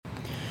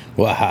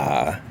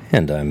Waha!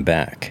 And I'm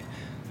back.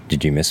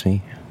 Did you miss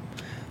me?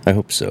 I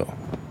hope so.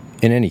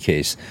 In any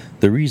case,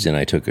 the reason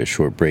I took a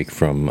short break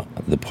from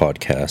the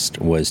podcast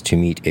was to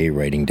meet a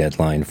writing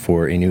deadline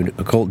for a new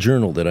occult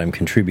journal that I'm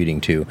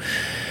contributing to,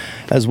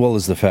 as well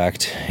as the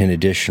fact, in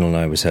addition,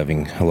 I was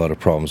having a lot of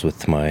problems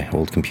with my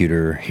old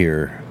computer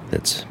here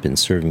that's been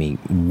serving me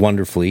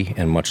wonderfully,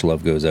 and much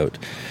love goes out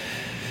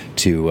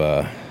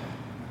to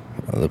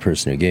the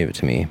person who gave it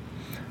to me.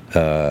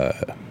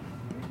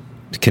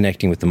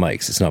 Connecting with the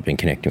mics. It's not been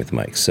connecting with the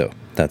mics, so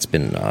that's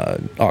been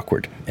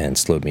awkward and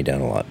slowed me down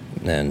a lot.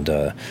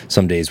 And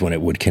some days when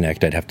it would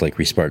connect, I'd have to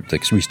restart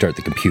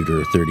the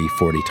computer 30,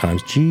 40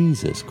 times.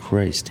 Jesus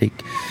Christ,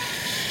 take,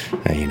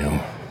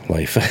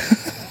 life.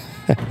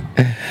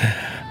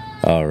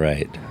 All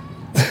right.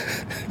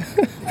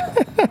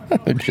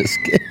 I'm just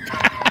kidding.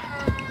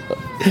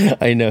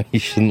 I know you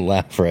shouldn't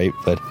laugh, right?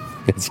 But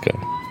it's good.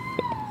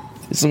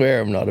 I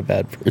swear I'm not a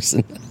bad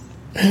person.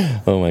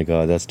 Oh my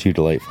God, that's too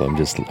delightful. I'm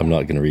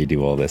not going to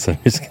redo all this. I'm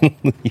just going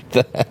to leave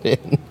that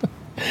in.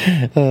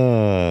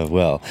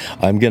 Well,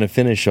 I'm going to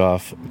finish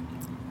off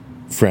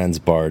Franz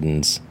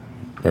Hartmann's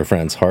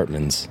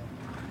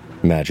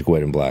Magic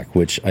White and Black,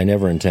 which I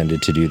never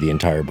intended to do the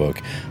entire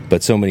book,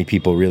 but so many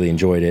people really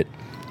enjoyed it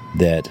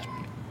that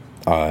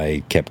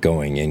I kept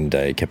going and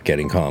I kept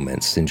getting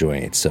comments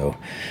enjoying it. So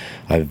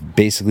I've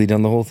basically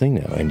done the whole thing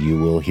now, and you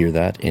will hear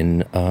that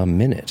in a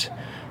minute.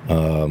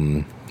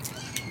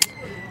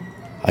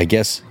 I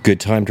guess good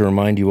time to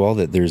remind you all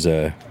that there's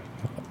a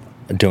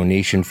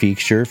donation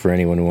feature for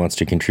anyone who wants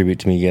to contribute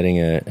to me getting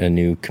a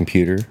new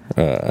computer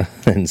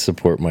and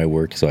support my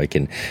work so I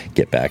can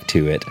get back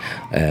to it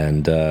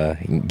and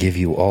give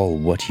you all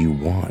what you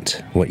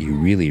want, what you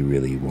really,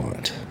 really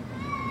want.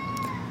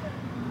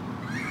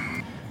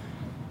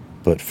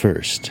 But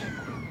first,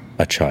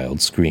 a child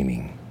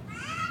screaming.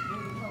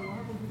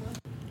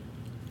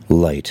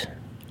 Light,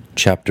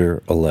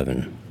 Chapter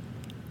 11.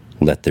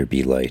 Let there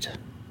be light.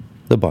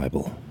 The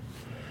Bible.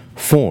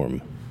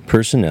 Form,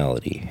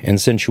 personality, and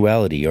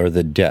sensuality are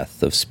the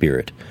death of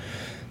spirit.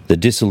 The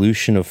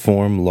dissolution of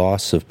form,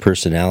 loss of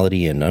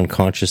personality, and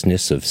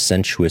unconsciousness of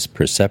sensuous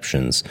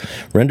perceptions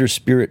render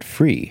spirit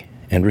free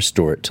and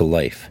restore it to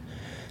life.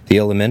 The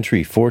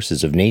elementary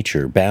forces of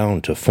nature,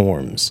 bound to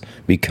forms,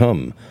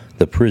 become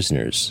the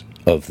prisoners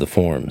of the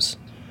forms.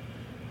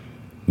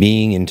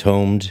 Being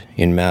entombed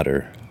in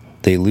matter,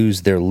 they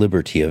lose their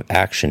liberty of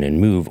action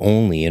and move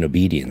only in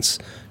obedience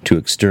to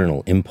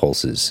external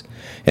impulses,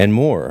 and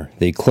more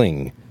they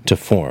cling to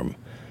form.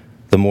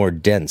 The more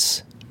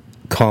dense,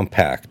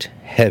 compact,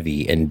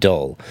 heavy, and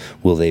dull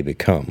will they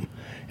become,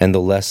 and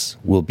the less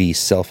will be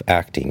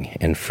self-acting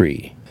and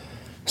free.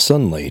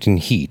 Sunlight and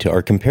heat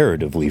are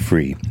comparatively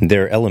free.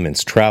 Their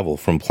elements travel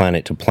from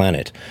planet to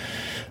planet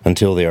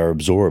until they are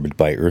absorbed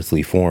by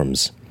earthly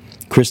forms.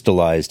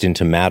 Crystallized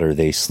into matter,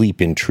 they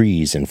sleep in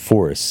trees and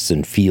forests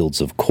and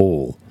fields of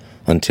coal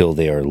until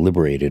they are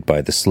liberated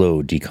by the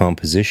slow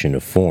decomposition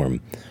of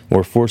form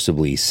or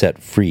forcibly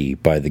set free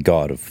by the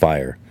god of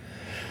fire.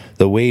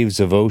 The waves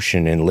of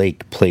ocean and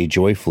lake play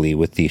joyfully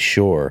with the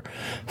shore.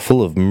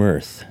 Full of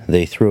mirth,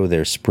 they throw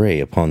their spray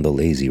upon the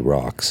lazy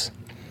rocks.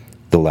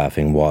 The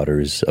laughing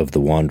waters of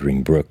the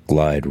wandering brook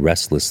glide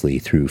restlessly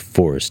through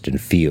forest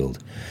and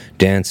field,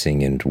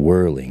 dancing and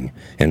whirling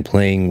and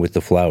playing with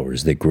the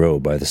flowers that grow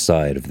by the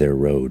side of their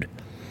road.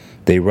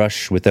 They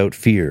rush without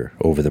fear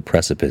over the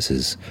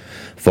precipices,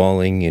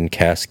 falling in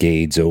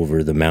cascades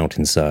over the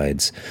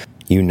mountainsides,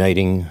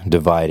 uniting,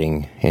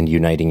 dividing, and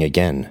uniting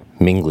again,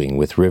 mingling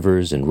with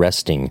rivers and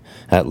resting,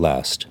 at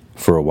last,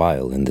 for a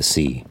while in the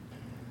sea.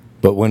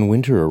 But when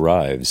winter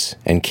arrives,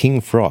 and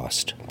King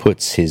Frost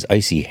puts his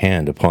icy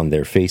hand upon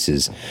their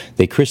faces,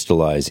 they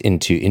crystallize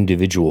into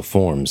individual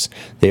forms.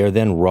 They are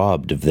then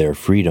robbed of their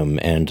freedom,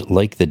 and,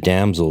 like the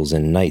damsels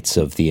and knights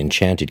of the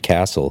enchanted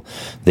castle,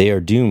 they are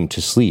doomed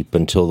to sleep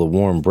until the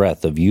warm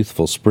breath of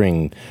youthful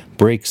spring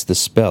breaks the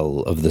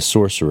spell of the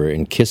sorcerer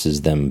and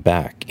kisses them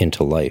back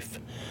into life.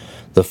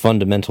 The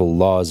fundamental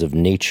laws of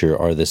nature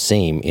are the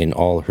same in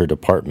all her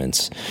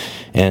departments,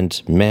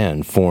 and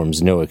man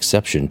forms no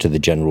exception to the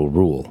general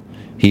rule.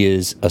 He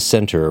is a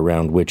center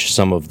around which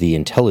some of the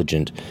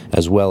intelligent,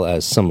 as well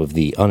as some of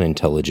the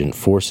unintelligent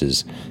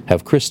forces,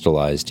 have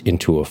crystallized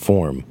into a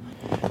form.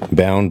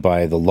 Bound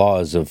by the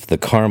laws of the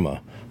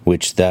karma,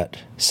 which that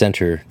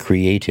center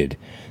created,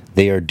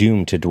 they are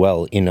doomed to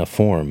dwell in a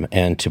form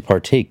and to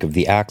partake of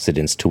the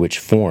accidents to which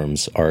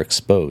forms are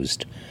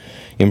exposed.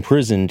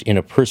 Imprisoned in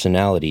a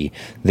personality,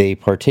 they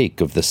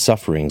partake of the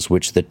sufferings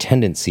which the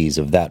tendencies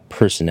of that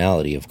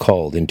personality have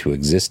called into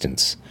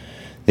existence.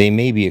 They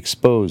may be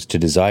exposed to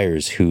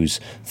desires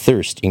whose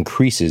thirst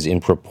increases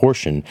in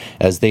proportion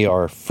as they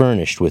are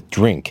furnished with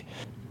drink,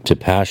 to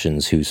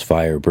passions whose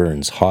fire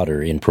burns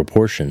hotter in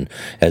proportion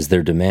as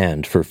their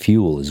demand for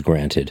fuel is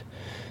granted.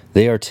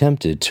 They are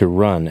tempted to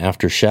run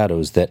after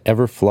shadows that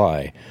ever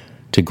fly,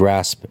 to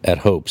grasp at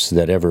hopes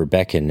that ever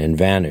beckon and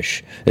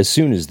vanish as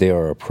soon as they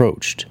are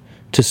approached,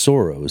 to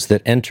sorrows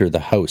that enter the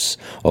house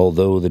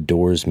although the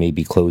doors may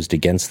be closed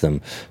against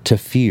them, to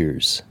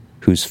fears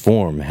whose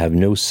form have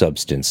no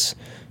substance,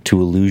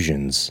 to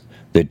illusions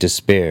that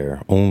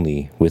despair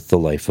only with the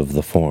life of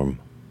the form.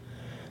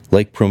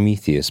 Like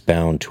Prometheus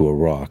bound to a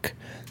rock,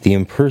 the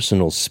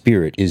impersonal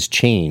spirit is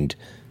chained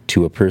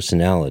to a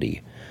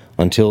personality,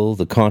 until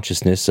the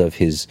consciousness of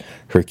his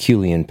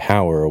Herculean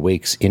power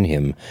awakes in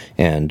him,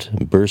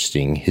 and,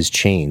 bursting his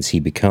chains, he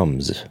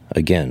becomes,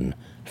 again,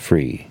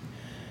 free.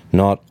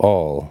 Not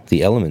all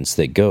the elements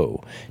that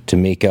go to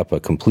make up a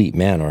complete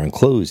man are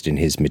enclosed in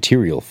his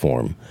material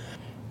form.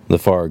 The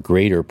far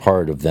greater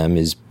part of them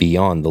is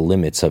beyond the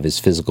limits of his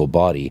physical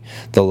body.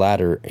 The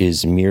latter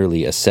is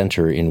merely a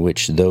center in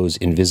which those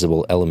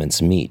invisible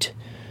elements meet.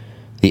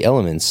 The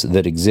elements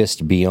that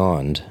exist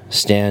beyond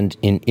stand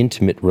in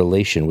intimate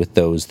relation with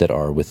those that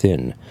are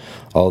within.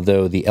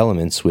 Although the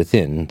elements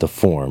within the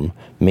form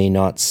may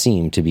not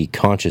seem to be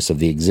conscious of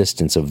the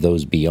existence of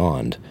those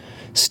beyond,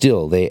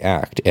 still they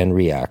act and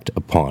react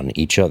upon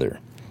each other.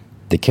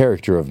 The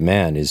character of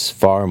man is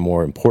far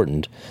more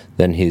important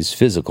than his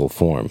physical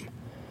form.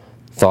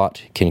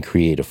 Thought can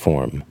create a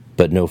form,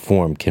 but no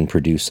form can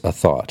produce a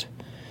thought.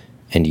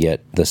 And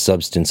yet the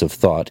substance of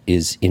thought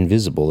is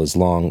invisible as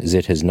long as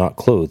it has not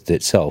clothed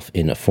itself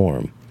in a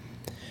form.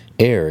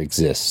 Air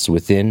exists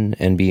within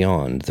and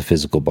beyond the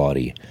physical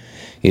body.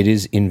 It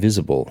is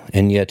invisible,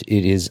 and yet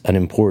it is an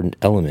important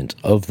element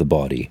of the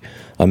body.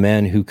 A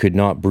man who could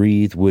not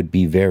breathe would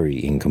be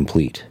very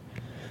incomplete.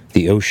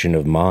 The ocean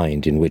of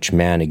mind in which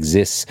man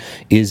exists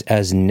is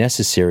as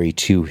necessary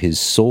to his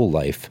soul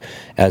life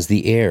as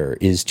the air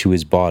is to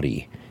his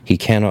body. He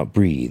cannot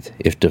breathe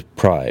if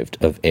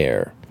deprived of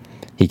air.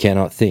 He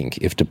cannot think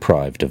if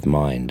deprived of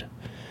mind.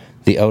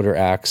 The outer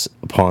acts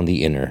upon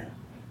the inner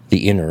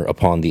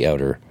upon the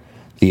outer,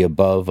 the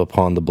above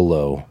upon the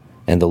below,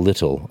 and the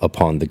little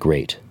upon the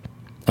great.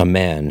 A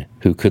man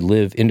who could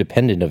live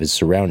independent of his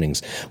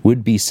surroundings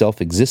would be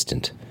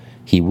self-existent.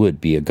 He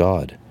would be a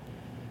god.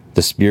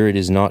 The spirit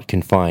is not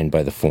confined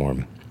by the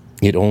form.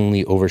 It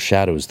only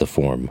overshadows the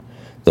form.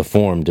 The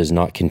form does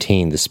not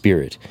contain the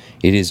spirit.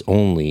 It is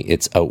only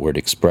its outward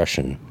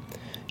expression.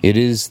 It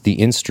is the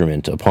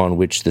instrument upon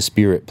which the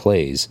spirit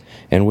plays,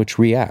 and which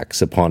reacts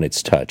upon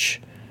its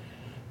touch,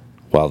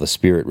 while the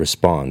spirit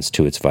responds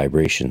to its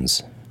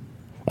vibrations.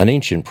 An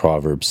ancient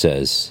proverb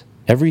says,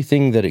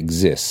 "Everything that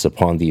exists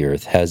upon the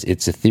earth has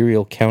its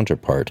ethereal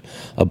counterpart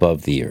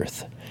above the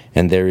earth,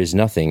 and there is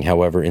nothing,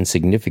 however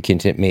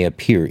insignificant it may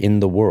appear in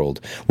the world,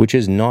 which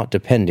is not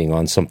depending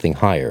on something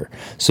higher,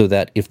 so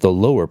that if the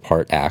lower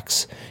part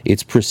acts,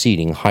 its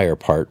preceding higher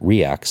part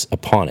reacts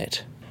upon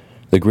it."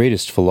 The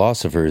greatest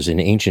philosophers in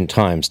ancient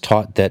times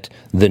taught that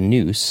the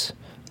nous,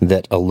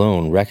 that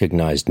alone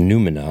recognized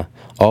noumena,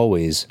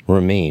 always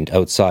remained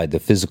outside the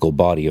physical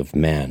body of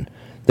man,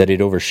 that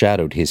it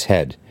overshadowed his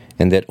head,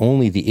 and that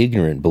only the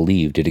ignorant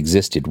believed it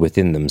existed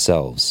within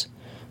themselves.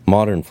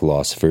 Modern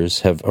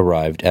philosophers have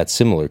arrived at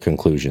similar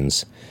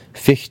conclusions.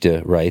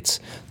 Fichte writes,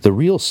 "The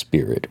real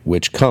spirit,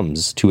 which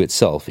comes to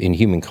itself in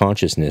human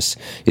consciousness,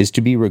 is to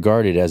be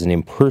regarded as an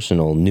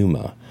impersonal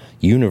pneuma,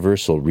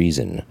 universal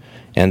reason,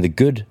 and the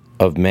good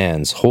of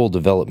man's whole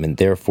development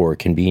therefore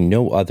can be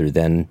no other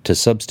than to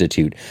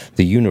substitute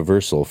the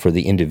universal for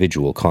the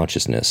individual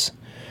consciousness."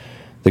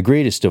 The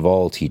greatest of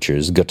all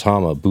teachers,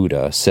 Gautama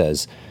Buddha,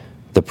 says,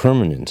 "The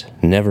permanent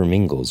never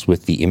mingles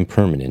with the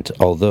impermanent,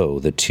 although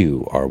the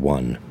two are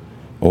one.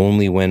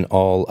 Only when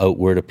all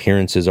outward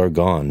appearances are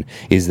gone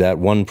is that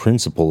one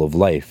principle of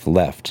life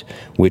left,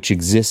 which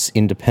exists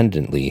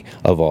independently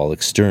of all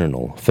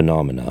external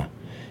phenomena.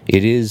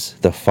 It is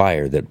the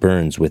fire that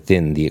burns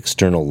within the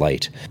external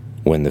light,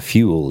 when the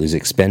fuel is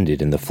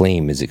expended and the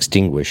flame is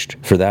extinguished,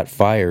 for that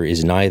fire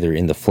is neither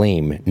in the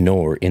flame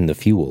nor in the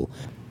fuel,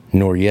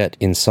 nor yet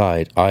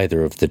inside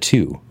either of the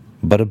two,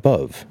 but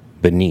above,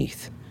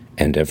 beneath,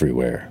 and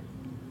everywhere."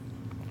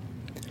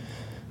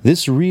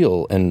 This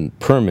real and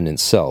permanent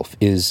self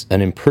is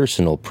an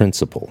impersonal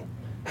principle.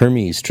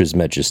 Hermes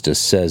Trismegistus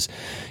says,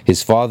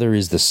 "His father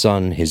is the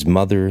sun, his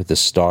mother the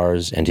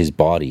stars, and his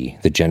body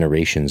the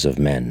generations of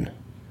men."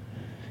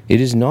 It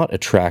is not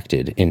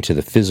attracted into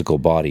the physical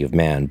body of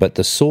man, but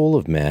the soul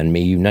of man may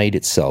unite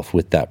itself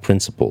with that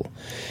principle.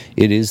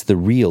 It is the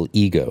real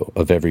ego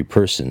of every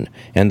person,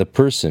 and the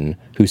person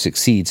who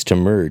succeeds to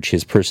merge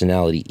his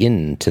personality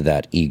into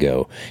that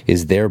ego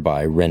is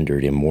thereby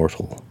rendered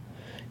immortal.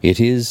 It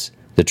is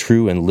the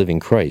true and living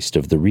Christ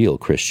of the real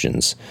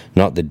Christians,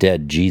 not the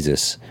dead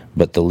Jesus,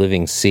 but the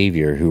living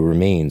Savior who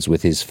remains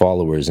with his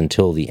followers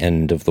until the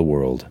end of the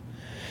world.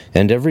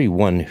 And every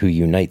one who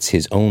unites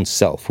his own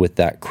self with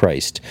that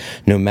Christ,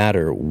 no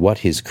matter what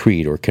his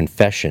creed or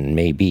confession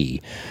may be,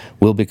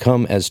 will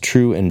become as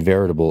true and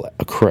veritable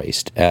a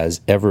Christ as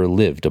ever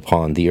lived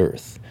upon the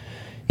earth.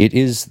 It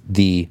is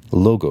the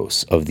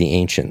Logos of the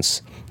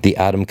ancients, the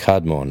Adam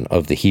Kadmon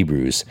of the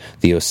Hebrews,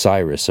 the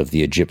Osiris of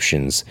the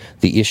Egyptians,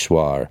 the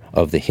Ishwar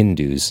of the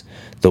Hindus,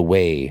 the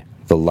way,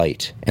 the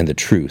light, and the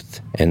truth,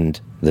 and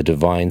the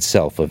divine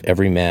self of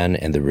every man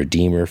and the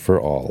Redeemer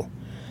for all.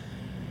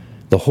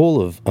 The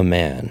whole of a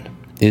man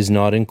is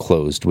not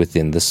enclosed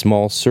within the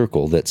small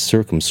circle that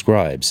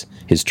circumscribes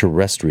his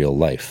terrestrial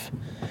life.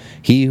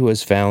 He who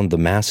has found the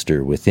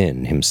master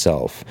within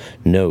himself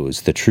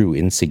knows the true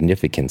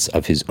insignificance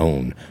of his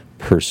own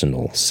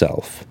personal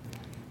self.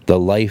 The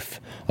life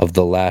of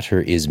the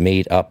latter is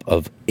made up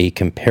of a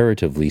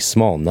comparatively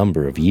small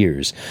number of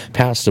years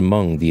passed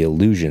among the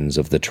illusions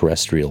of the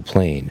terrestrial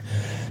plane.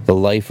 The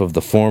life of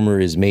the former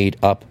is made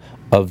up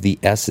of the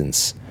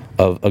essence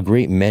of a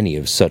great many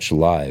of such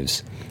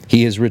lives.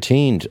 He has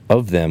retained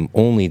of them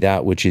only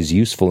that which is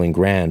useful and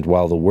grand,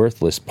 while the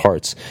worthless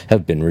parts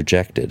have been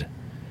rejected.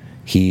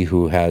 He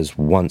who has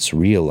once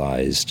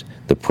realized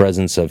the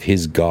presence of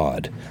his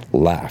God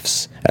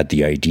laughs at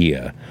the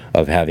idea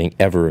of having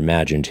ever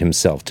imagined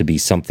himself to be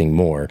something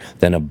more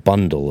than a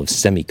bundle of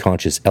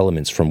semi-conscious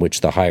elements from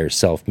which the higher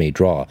self may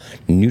draw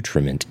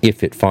nutriment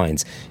if it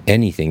finds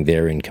anything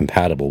therein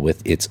compatible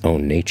with its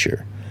own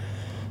nature.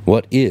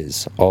 What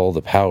is all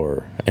the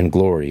power and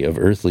glory of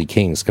earthly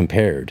kings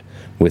compared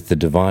with the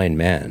divine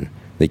man,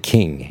 the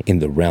king in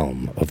the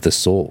realm of the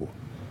soul?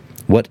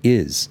 What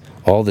is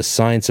all the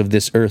science of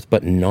this earth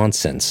but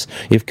nonsense,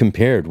 if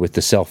compared with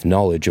the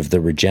self-knowledge of the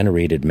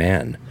regenerated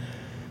man?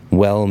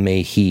 Well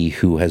may he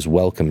who has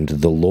welcomed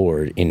the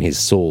Lord in his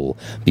soul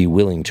be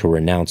willing to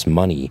renounce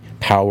money,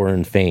 power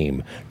and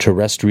fame,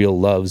 terrestrial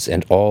loves,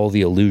 and all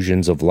the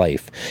illusions of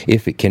life,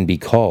 if it can be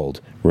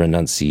called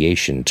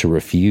renunciation to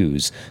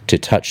refuse to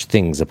touch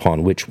things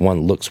upon which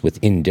one looks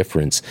with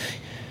indifference,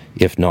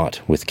 if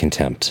not with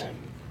contempt.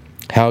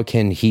 How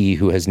can he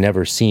who has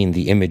never seen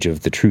the image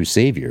of the true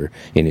Savior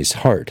in his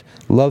heart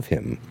love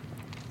him?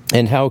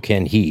 And how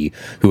can he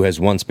who has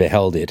once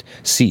beheld it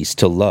cease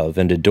to love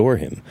and adore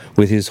him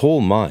with his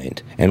whole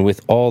mind and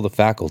with all the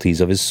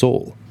faculties of his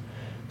soul?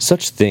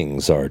 Such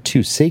things are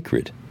too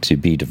sacred to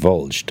be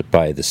divulged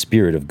by the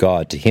Spirit of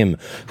God to him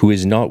who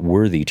is not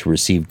worthy to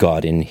receive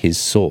God in his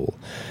soul.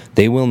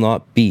 They will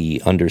not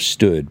be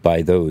understood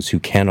by those who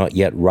cannot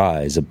yet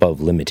rise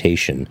above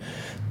limitation.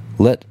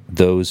 Let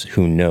those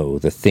who know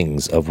the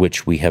things of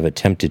which we have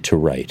attempted to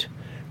write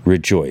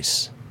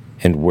rejoice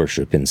and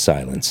worship in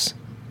silence.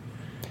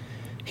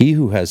 He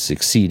who has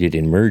succeeded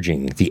in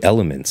merging the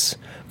elements,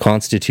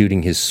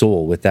 constituting his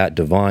soul with that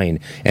divine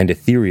and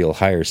ethereal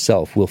higher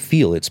self, will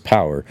feel its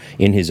power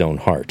in his own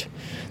heart.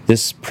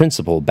 This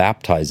principle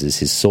baptizes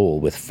his soul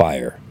with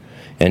fire,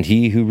 and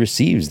he who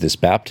receives this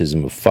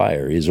baptism of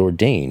fire is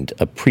ordained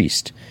a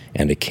priest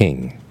and a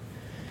king.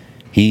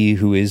 He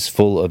who is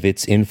full of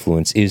its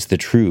influence is the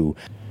true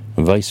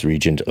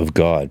viceregent of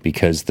God,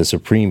 because the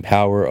supreme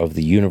power of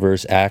the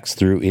universe acts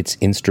through its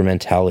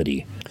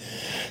instrumentality.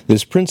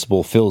 This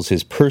principle fills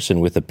his person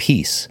with a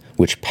peace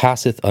which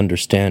passeth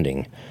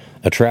understanding,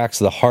 attracts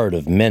the heart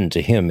of men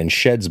to him, and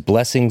sheds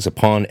blessings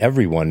upon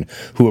everyone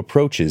who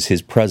approaches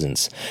his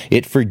presence.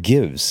 It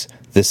forgives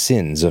the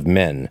sins of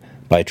men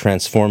by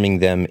transforming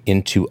them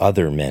into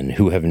other men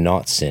who have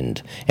not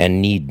sinned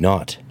and need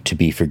not to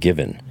be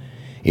forgiven.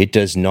 It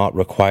does not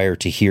require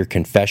to hear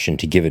confession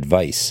to give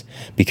advice,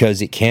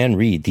 because it can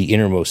read the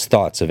innermost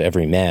thoughts of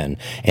every man,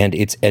 and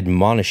its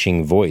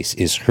admonishing voice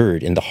is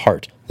heard in the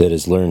heart that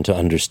has learned to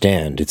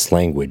understand its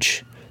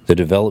language. The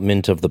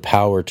development of the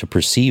power to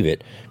perceive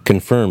it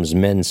confirms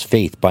men's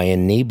faith by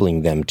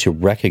enabling them to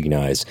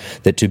recognize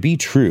that to be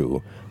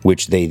true,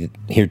 which they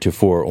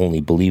heretofore only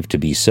believed to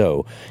be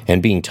so,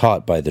 and being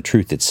taught by the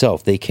truth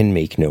itself, they can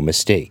make no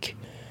mistake.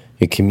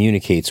 It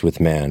communicates with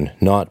man,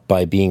 not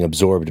by being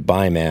absorbed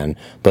by man,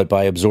 but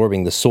by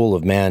absorbing the soul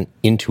of man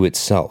into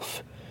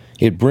itself.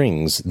 It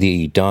brings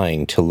the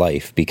dying to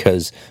life,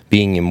 because,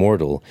 being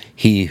immortal,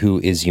 he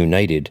who is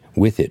united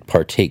with it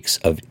partakes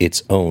of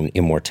its own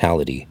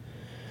immortality.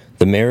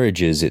 The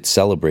marriages it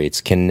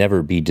celebrates can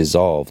never be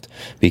dissolved,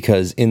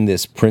 because in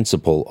this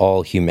principle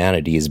all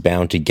humanity is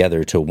bound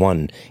together to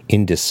one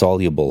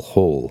indissoluble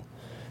whole.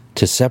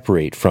 To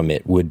separate from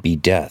it would be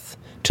death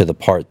to the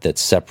part that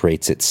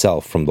separates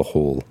itself from the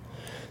whole.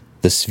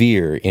 The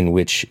sphere in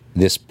which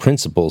this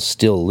principle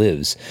still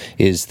lives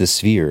is the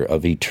sphere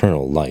of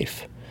eternal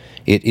life.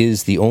 It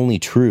is the only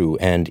true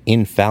and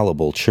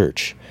infallible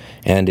church,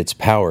 and its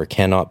power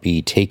cannot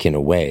be taken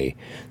away.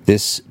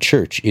 This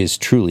church is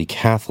truly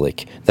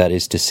Catholic, that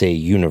is to say,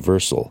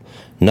 universal.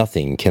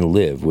 Nothing can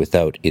live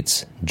without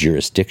its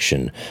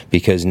jurisdiction,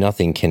 because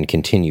nothing can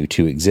continue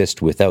to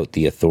exist without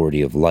the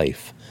authority of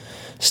life.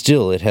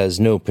 Still, it has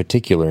no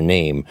particular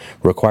name,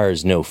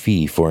 requires no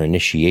fee for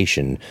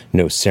initiation,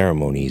 no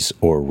ceremonies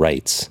or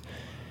rites.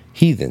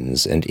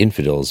 Heathens and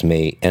infidels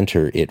may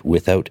enter it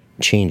without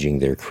changing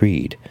their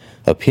creed.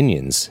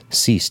 Opinions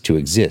cease to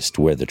exist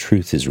where the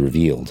truth is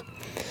revealed.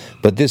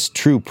 But this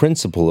true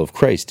principle of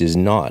Christ is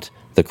not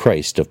the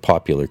Christ of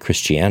popular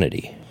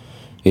Christianity.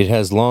 It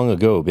has long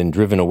ago been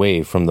driven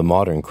away from the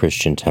modern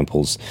Christian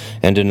temples,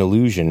 and an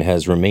illusion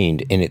has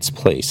remained in its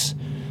place.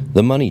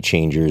 The money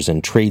changers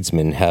and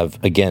tradesmen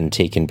have again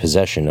taken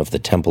possession of the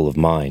temple of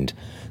mind,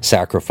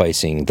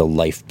 sacrificing the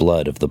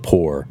lifeblood of the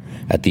poor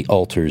at the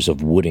altars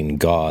of wooden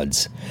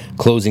gods,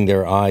 closing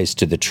their eyes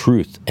to the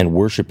truth and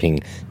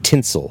worshipping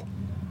tinsel,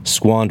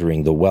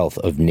 squandering the wealth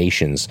of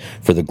nations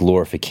for the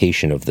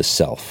glorification of the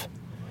self.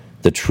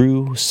 The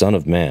true Son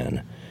of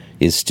Man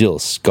is still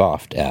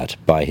scoffed at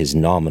by his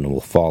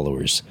nominal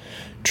followers,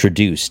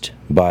 traduced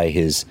by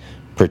his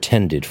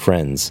pretended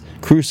friends,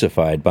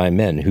 crucified by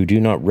men who do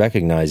not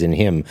recognize in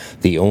him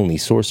the only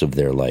source of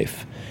their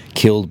life,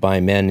 killed by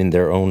men in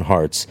their own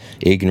hearts,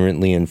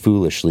 ignorantly and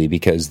foolishly,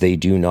 because they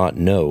do not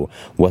know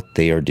what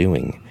they are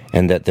doing,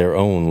 and that their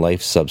own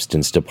life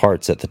substance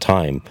departs at the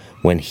time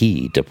when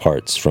he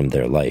departs from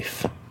their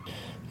life.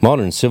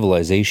 Modern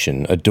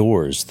civilization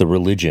adores the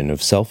religion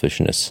of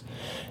selfishness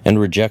and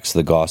rejects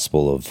the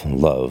gospel of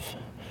love.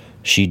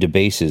 She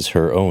debases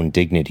her own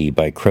dignity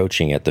by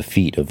crouching at the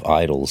feet of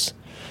idols,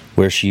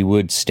 where she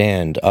would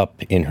stand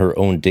up in her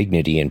own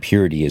dignity and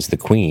purity as the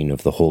queen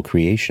of the whole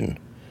creation.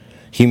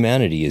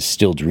 Humanity is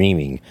still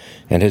dreaming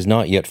and has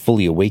not yet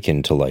fully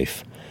awakened to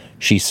life.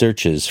 She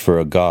searches for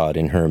a God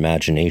in her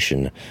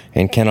imagination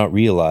and cannot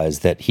realize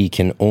that he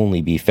can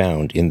only be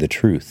found in the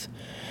truth.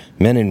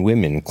 Men and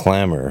women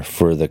clamor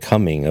for the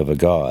coming of a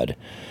God,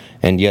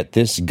 and yet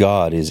this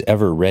God is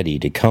ever ready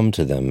to come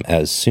to them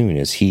as soon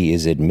as he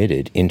is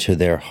admitted into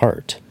their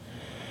heart,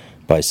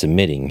 by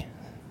submitting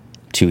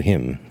to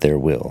him their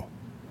will.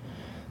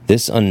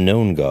 This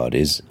unknown God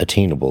is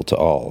attainable to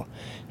all.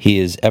 He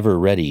is ever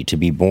ready to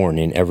be born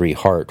in every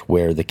heart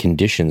where the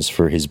conditions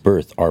for his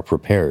birth are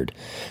prepared.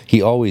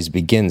 He always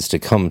begins to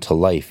come to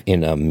life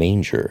in a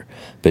manger,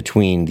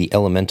 between the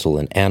elemental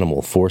and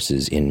animal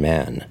forces in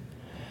man.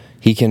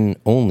 He can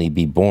only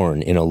be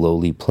born in a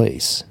lowly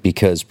place,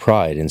 because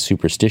pride and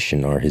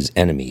superstition are his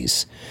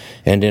enemies,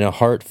 and in a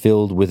heart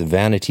filled with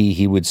vanity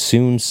he would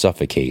soon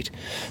suffocate.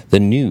 The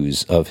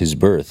news of his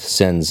birth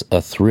sends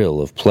a thrill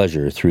of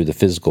pleasure through the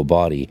physical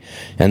body,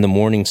 and the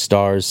morning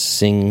stars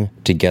sing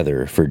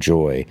together for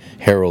joy,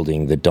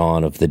 heralding the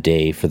dawn of the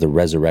day for the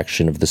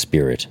resurrection of the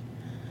spirit.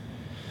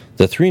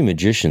 The three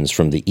magicians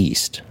from the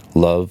east,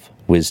 love,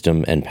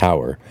 wisdom, and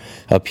power,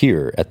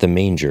 appear at the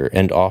manger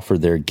and offer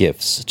their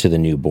gifts to the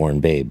newborn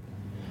babe.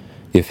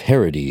 If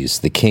Herodes,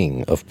 the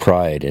king of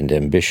pride and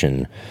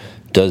ambition,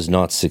 does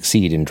not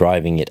succeed in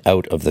driving it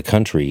out of the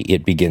country,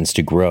 it begins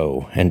to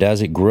grow, and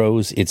as it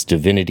grows, its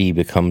divinity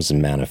becomes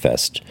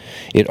manifest.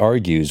 It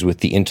argues with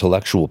the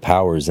intellectual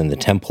powers in the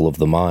temple of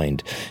the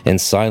mind, and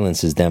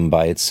silences them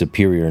by its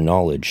superior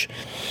knowledge.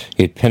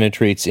 It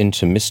penetrates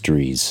into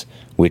mysteries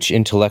which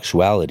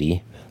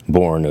intellectuality,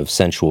 born of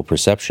sensual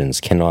perceptions,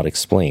 cannot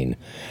explain.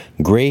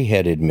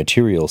 Gray-headed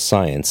material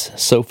science,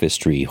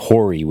 sophistry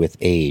hoary with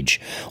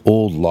age,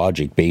 old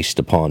logic based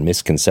upon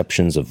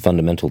misconceptions of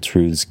fundamental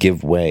truths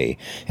give way,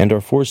 and are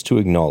forced to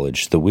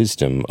acknowledge the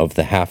wisdom of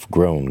the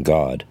half-grown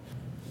God.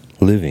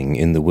 Living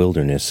in the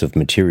wilderness of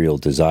material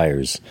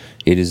desires,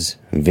 it is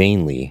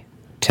vainly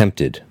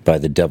tempted by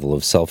the devil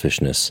of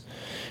selfishness.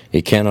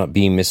 It cannot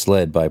be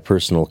misled by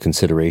personal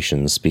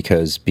considerations,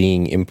 because,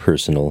 being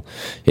impersonal,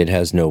 it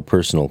has no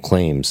personal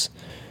claims.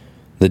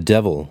 The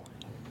devil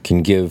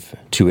can give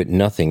to it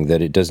nothing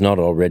that it does not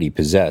already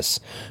possess,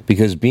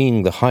 because,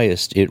 being the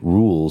highest, it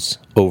rules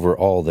over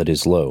all that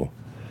is low.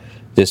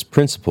 This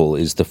principle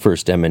is the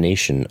first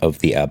emanation of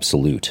the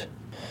Absolute.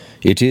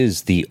 It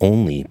is the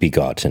only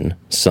begotten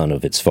Son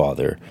of its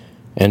Father,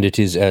 and it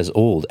is as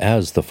old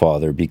as the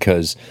Father,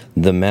 because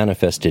the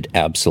manifested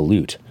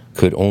Absolute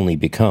could only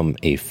become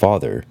a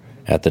father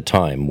at the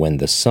time when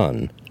the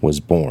Son was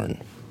born.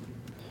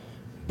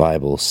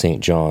 Bible, St.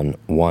 John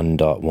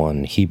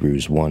 1.1,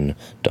 Hebrews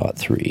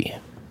 1.3.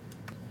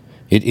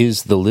 It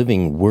is the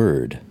living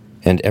Word,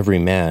 and every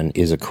man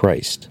is a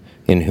Christ,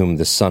 in whom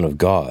the Son of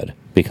God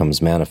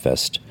becomes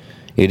manifest.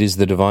 It is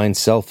the divine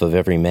self of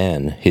every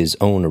man, his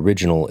own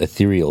original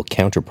ethereal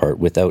counterpart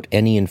without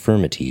any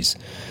infirmities,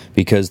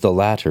 because the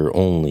latter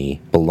only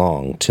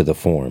belong to the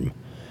form.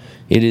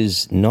 It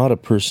is not a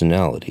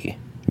personality,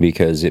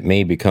 because it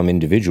may become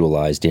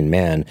individualized in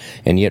man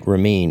and yet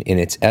remain in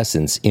its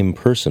essence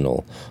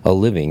impersonal, a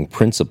living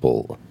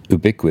principle,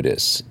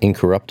 ubiquitous,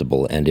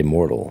 incorruptible, and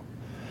immortal.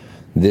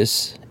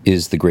 This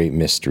is the great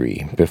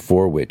mystery,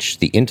 before which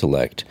the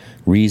intellect,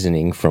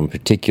 reasoning from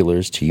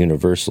particulars to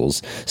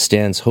universals,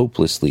 stands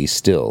hopelessly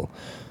still,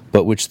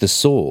 but which the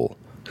soul,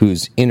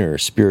 whose inner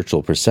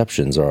spiritual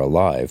perceptions are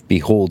alive,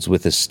 beholds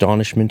with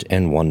astonishment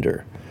and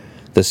wonder.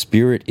 The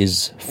spirit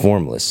is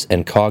formless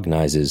and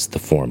cognizes the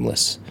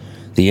formless.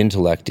 The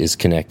intellect is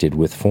connected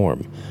with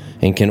form,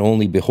 and can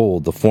only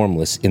behold the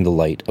formless in the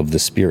light of the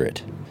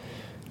spirit.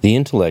 The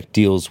intellect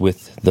deals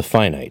with the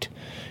finite,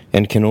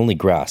 and can only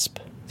grasp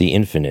the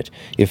infinite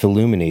if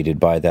illuminated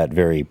by that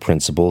very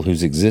principle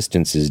whose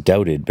existence is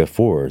doubted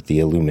before the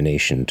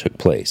illumination took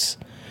place.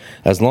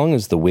 As long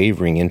as the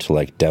wavering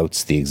intellect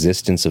doubts the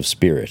existence of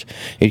spirit,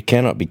 it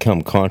cannot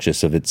become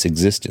conscious of its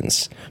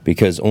existence,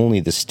 because only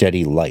the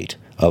steady light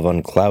of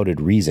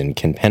unclouded reason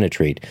can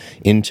penetrate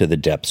into the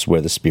depths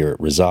where the spirit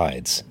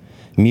resides.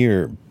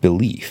 Mere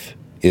belief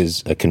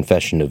is a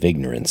confession of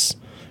ignorance.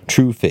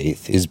 True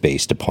faith is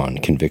based upon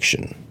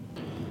conviction.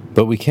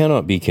 But we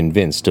cannot be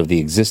convinced of the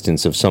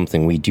existence of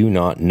something we do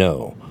not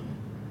know,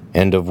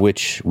 and of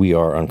which we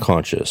are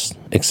unconscious,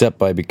 except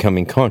by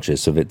becoming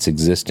conscious of its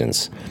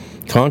existence.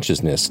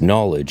 Consciousness,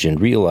 knowledge, and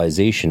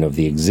realization of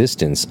the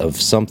existence of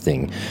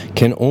something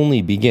can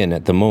only begin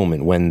at the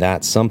moment when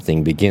that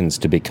something begins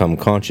to become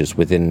conscious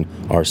within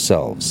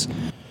ourselves.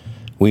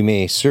 We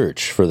may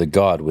search for the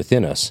God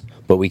within us,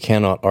 but we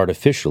cannot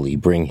artificially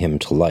bring him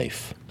to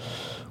life.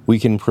 We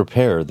can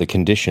prepare the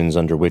conditions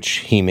under which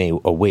he may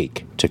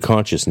awake to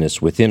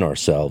consciousness within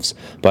ourselves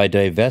by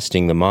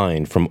divesting the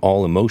mind from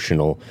all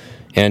emotional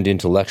and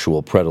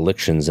intellectual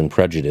predilections and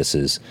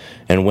prejudices,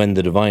 and when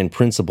the divine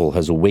principle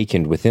has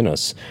awakened within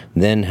us,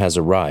 then has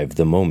arrived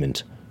the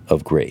moment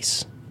of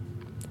grace.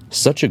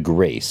 Such a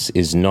grace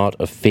is not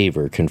a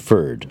favor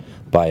conferred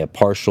by a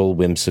partial,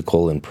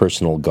 whimsical, and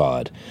personal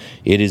God.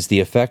 It is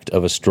the effect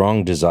of a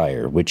strong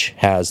desire which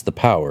has the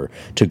power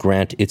to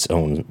grant its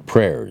own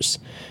prayers,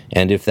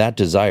 and if that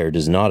desire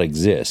does not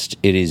exist,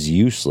 it is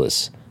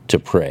useless to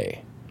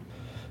pray.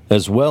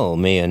 As well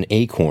may an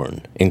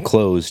acorn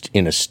enclosed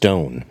in a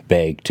stone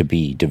beg to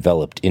be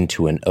developed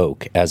into an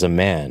oak, as a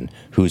man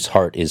whose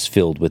heart is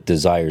filled with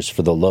desires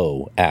for the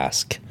low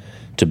ask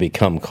to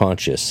become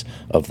conscious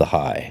of the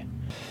high.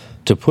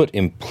 To put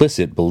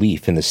implicit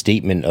belief in the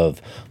statement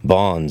of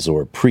bonds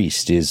or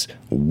priest is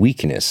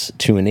weakness.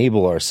 To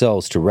enable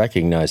ourselves to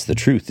recognize the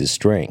truth is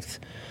strength.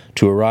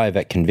 To arrive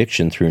at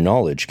conviction through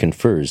knowledge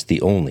confers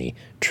the only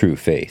true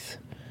faith.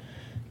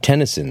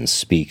 Tennyson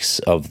speaks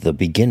of the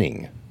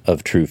beginning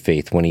of true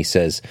faith when he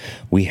says,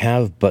 "We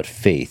have but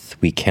faith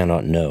we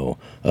cannot know,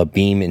 a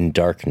beam in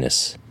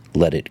darkness,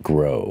 let it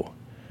grow."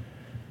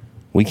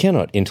 We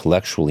cannot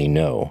intellectually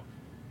know,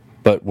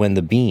 but when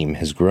the beam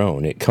has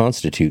grown, it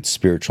constitutes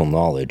spiritual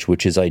knowledge,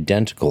 which is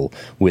identical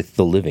with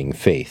the living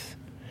faith.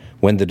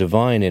 When the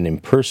divine and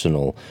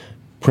impersonal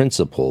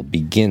principle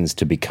begins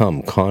to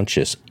become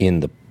conscious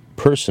in the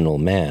personal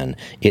man,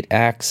 it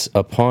acts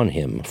upon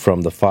him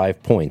from the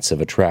 5 points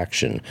of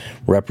attraction,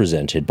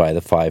 represented by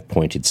the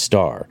 5-pointed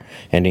star,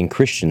 and in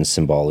Christian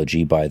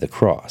symbology by the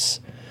cross.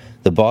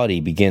 The body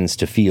begins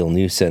to feel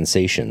new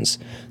sensations.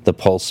 The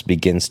pulse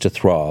begins to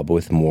throb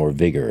with more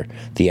vigor.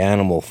 The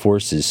animal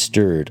forces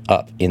stirred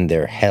up in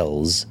their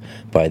hells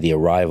by the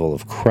arrival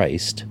of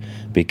Christ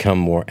become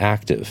more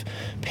active.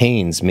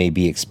 Pains may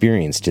be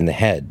experienced in the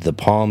head, the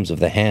palms of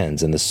the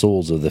hands, and the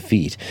soles of the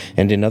feet,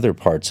 and in other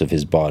parts of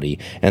his body,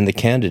 and the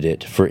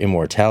candidate for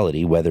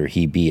immortality, whether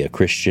he be a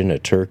Christian, a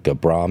Turk, a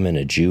Brahmin,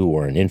 a Jew,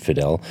 or an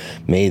infidel,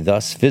 may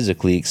thus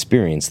physically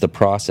experience the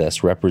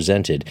process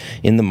represented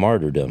in the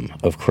martyrdom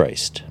of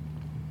Christ.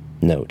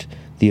 Note: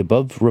 the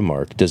above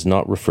remark does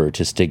not refer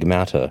to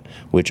stigmata,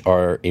 which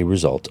are a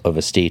result of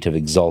a state of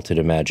exalted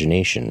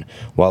imagination,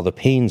 while the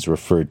pains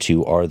referred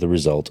to are the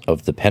result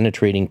of the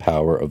penetrating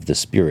power of the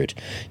Spirit,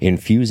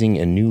 infusing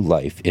a new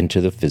life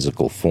into the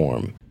physical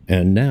form.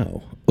 And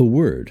now, a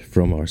word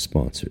from our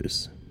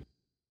sponsors.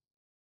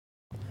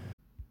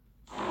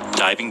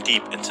 Diving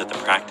deep into the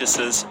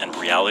practices and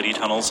reality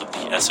tunnels of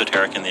the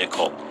esoteric and the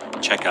occult,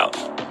 check out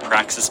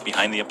Praxis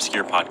Behind the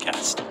Obscure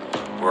podcast,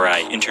 where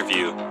I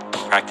interview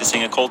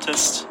practicing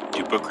occultists,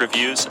 do book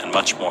reviews, and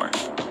much more.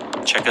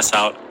 Check us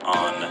out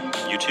on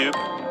YouTube,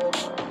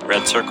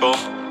 Red Circle,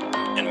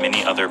 and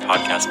many other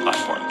podcast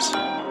platforms.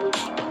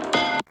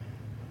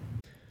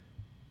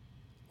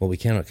 While we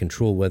cannot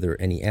control whether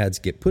any ads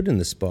get put in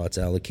the spots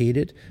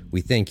allocated, we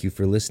thank you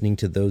for listening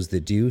to those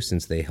that do,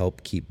 since they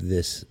help keep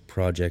this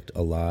project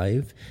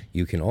alive.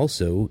 You can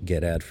also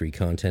get ad-free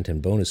content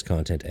and bonus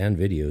content and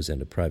videos and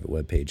a private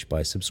webpage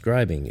by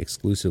subscribing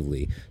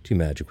exclusively to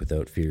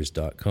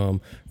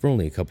magicwithoutfears.com for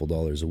only a couple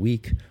dollars a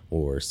week,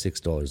 or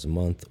 $6 a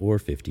month, or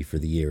 $50 for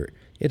the year.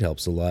 It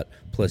helps a lot,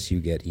 plus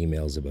you get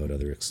emails about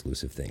other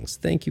exclusive things.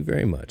 Thank you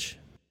very much.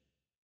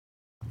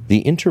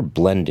 The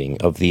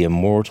interblending of the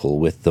immortal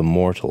with the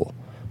mortal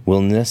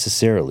will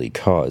necessarily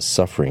cause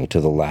suffering to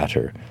the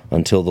latter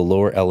until the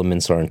lower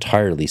elements are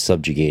entirely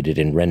subjugated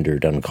and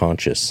rendered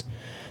unconscious.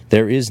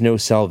 There is no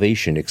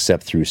salvation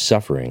except through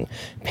suffering.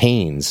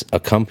 Pains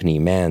accompany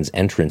man's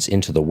entrance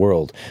into the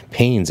world.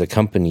 Pains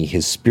accompany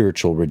his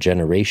spiritual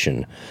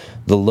regeneration.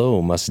 The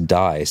low must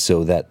die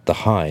so that the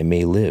high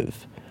may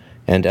live.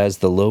 And as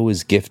the low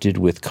is gifted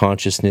with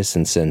consciousness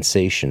and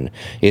sensation,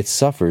 it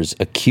suffers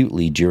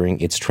acutely during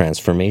its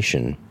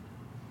transformation.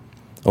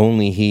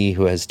 Only he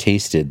who has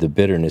tasted the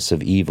bitterness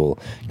of evil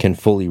can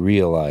fully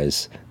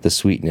realize the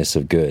sweetness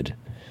of good.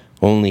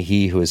 Only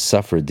he who has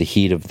suffered the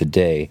heat of the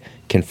day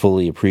can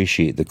fully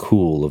appreciate the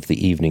cool of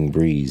the evening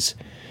breeze.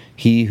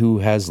 He who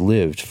has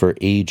lived for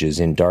ages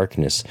in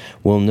darkness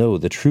will know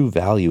the true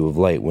value of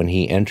light when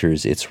he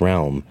enters its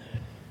realm.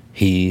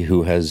 He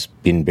who has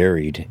been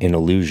buried in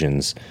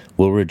illusions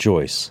will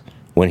rejoice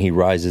when he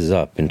rises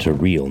up into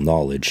real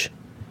knowledge.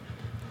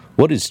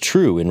 What is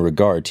true in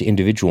regard to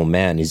individual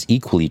man is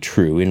equally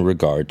true in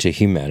regard to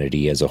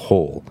humanity as a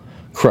whole.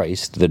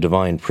 Christ, the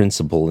divine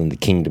principle in the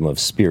kingdom of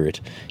spirit,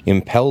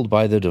 impelled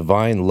by the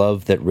divine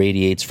love that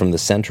radiates from the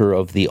center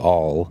of the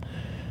all,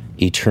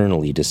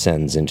 eternally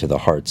descends into the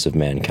hearts of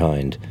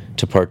mankind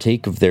to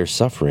partake of their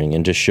suffering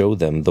and to show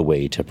them the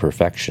way to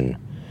perfection.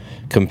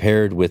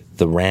 Compared with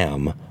the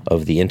ram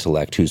of the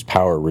intellect whose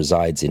power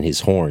resides in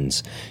his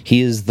horns, he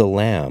is the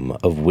lamb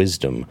of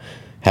wisdom,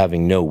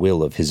 having no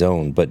will of his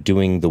own, but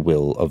doing the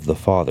will of the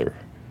Father.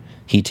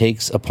 He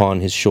takes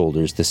upon his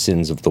shoulders the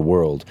sins of the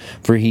world,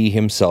 for he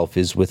himself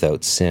is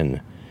without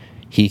sin.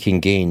 He can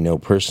gain no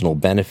personal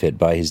benefit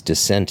by his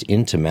descent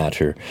into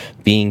matter.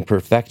 Being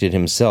perfected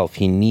himself,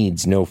 he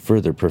needs no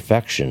further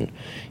perfection.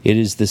 It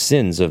is the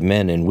sins of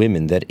men and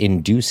women that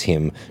induce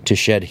him to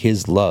shed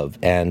his love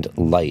and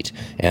light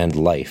and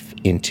life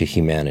into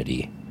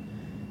humanity.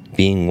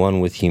 Being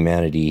one with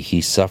humanity,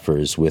 he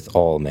suffers with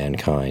all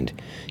mankind.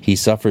 He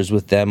suffers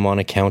with them on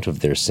account of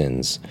their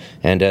sins.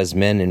 And as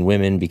men and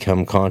women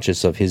become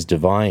conscious of his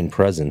divine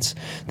presence,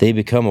 they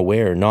become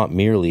aware not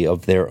merely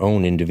of their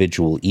own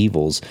individual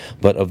evils,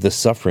 but of the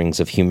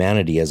sufferings of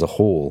humanity as a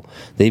whole.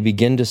 They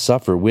begin to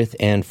suffer with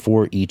and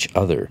for each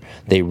other.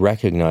 They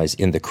recognize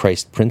in the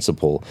Christ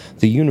principle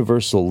the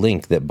universal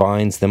link that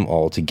binds them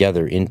all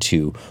together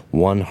into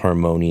one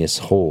harmonious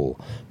whole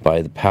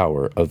by the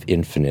power of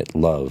infinite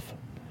love.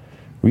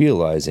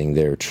 Realizing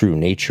their true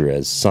nature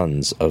as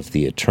sons of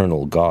the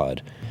eternal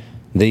God,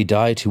 they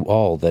die to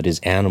all that is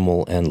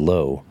animal and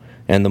low,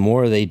 and the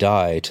more they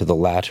die to the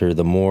latter,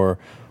 the more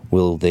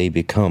will they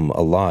become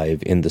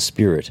alive in the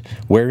Spirit,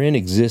 wherein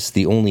exists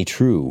the only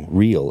true,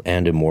 real,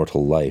 and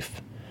immortal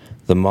life.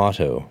 The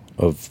motto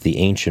of the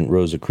ancient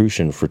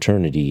Rosicrucian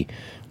fraternity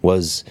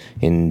was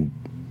in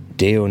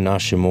Deo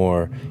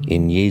nascimur,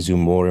 in Jesu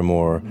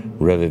morimur,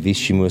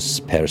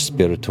 reviviscimus per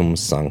Spiritum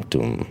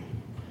Sanctum.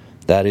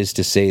 That is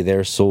to say,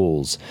 their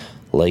souls,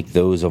 like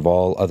those of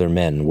all other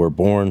men, were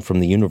born from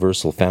the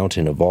universal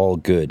fountain of all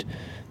good.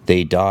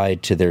 They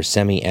died to their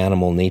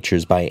semi-animal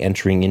natures by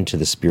entering into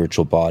the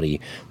spiritual body,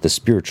 the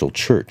spiritual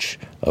church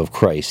of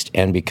Christ,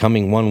 and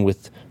becoming one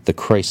with the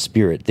Christ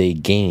Spirit, they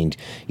gained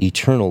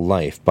eternal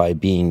life by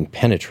being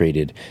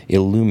penetrated,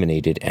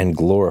 illuminated, and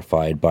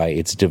glorified by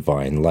its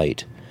divine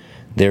light.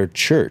 Their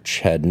church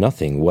had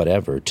nothing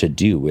whatever to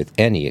do with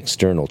any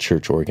external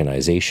church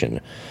organization.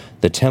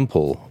 The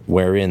temple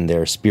wherein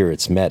their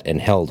spirits met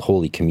and held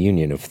holy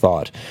communion of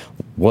thought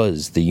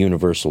was the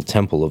universal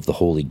temple of the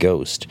Holy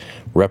Ghost,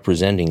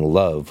 representing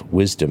love,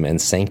 wisdom,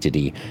 and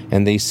sanctity,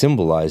 and they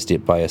symbolized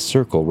it by a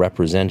circle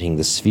representing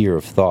the sphere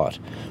of thought,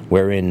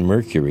 wherein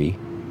Mercury,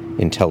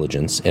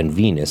 intelligence, and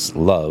Venus,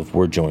 love,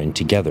 were joined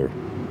together.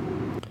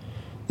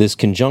 This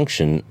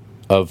conjunction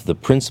of the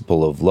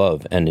principle of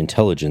love and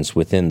intelligence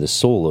within the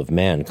soul of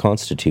man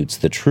constitutes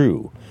the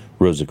true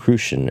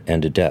Rosicrucian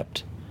and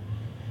adept.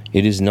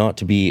 It is not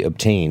to be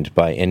obtained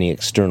by any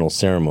external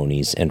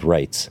ceremonies and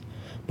rites,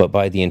 but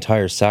by the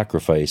entire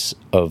sacrifice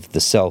of the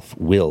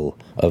self-will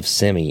of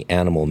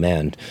semi-animal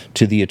man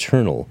to the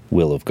eternal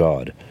will of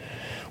God,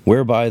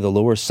 whereby the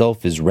lower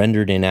self is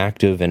rendered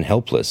inactive and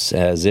helpless,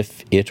 as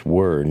if it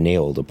were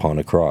nailed upon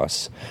a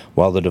cross,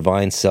 while the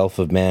divine self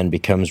of man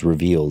becomes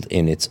revealed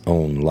in its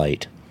own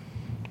light.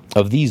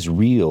 Of these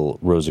real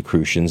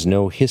Rosicrucians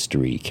no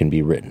history can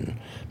be written,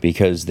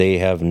 because they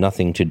have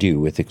nothing to do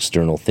with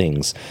external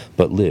things,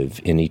 but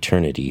live in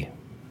eternity.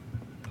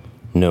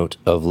 Note,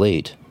 of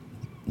late,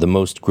 the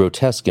most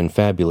grotesque and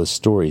fabulous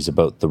stories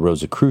about the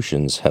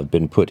Rosicrucians have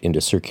been put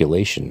into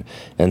circulation,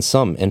 and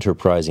some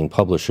enterprising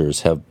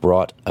publishers have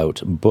brought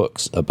out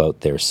books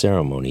about their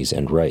ceremonies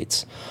and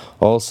rites.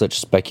 All such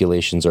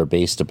speculations are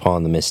based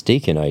upon the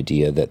mistaken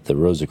idea that the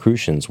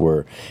Rosicrucians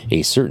were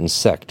a certain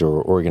sect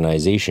or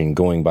organization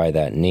going by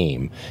that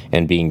name,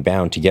 and being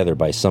bound together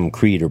by some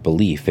creed or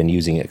belief and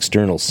using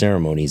external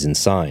ceremonies and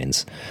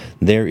signs.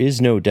 There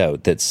is no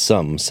doubt that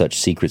some such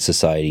secret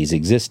societies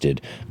existed,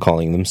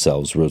 calling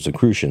themselves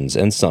Rosicrucians,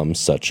 and some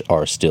such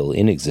are still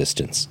in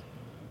existence.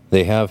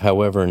 They have,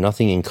 however,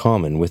 nothing in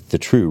common with the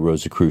true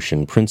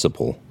Rosicrucian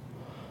principle.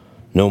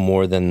 No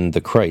more than the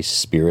Christ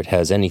Spirit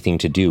has anything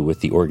to do with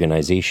the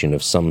organization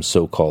of some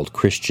so-called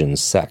Christian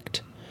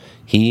sect.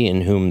 He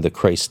in whom the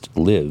Christ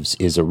lives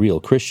is a real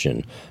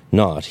Christian,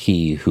 not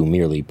he who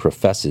merely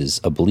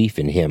professes a belief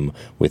in him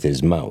with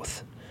his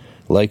mouth.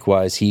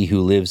 Likewise, he who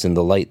lives in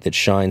the light that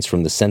shines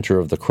from the center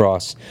of the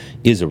cross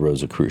is a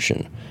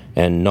Rosicrucian,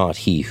 and not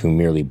he who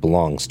merely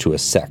belongs to a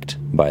sect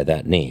by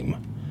that name.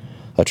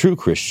 A true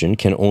Christian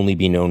can only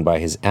be known by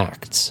his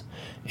acts,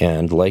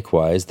 and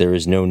likewise there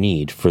is no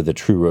need for the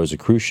true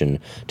Rosicrucian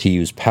to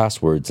use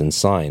passwords and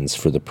signs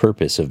for the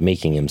purpose of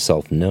making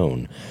himself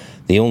known.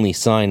 The only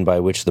sign by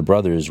which the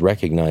brothers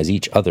recognize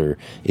each other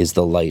is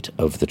the light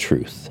of the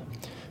truth.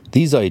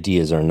 These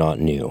ideas are not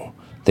new.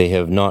 They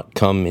have not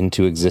come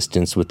into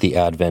existence with the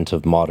advent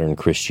of modern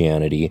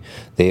Christianity.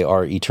 They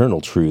are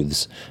eternal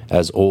truths,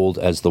 as old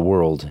as the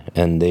world,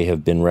 and they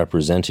have been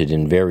represented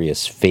in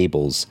various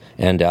fables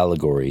and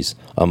allegories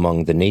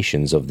among the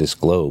nations of this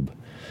globe.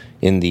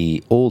 In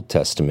the Old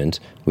Testament,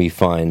 we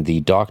find the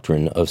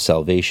doctrine of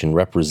salvation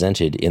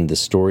represented in the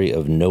story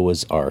of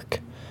Noah's Ark.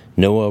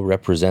 Noah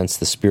represents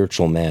the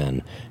spiritual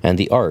man, and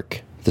the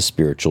Ark, the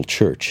spiritual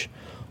church.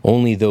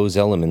 Only those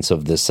elements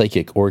of the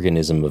psychic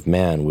organism of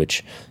man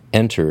which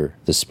enter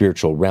the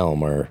spiritual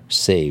realm are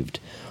saved.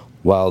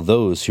 while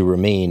those who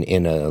remain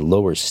in a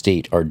lower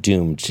state are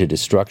doomed to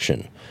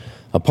destruction.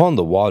 Upon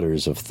the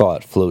waters of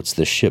thought floats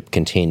the ship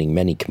containing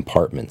many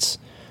compartments.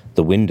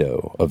 The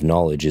window of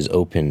knowledge is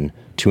open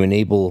to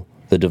enable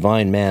the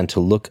divine man to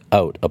look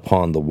out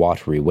upon the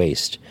watery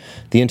waste.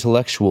 The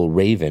intellectual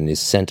raven is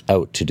sent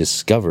out to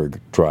discover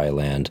dry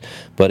land,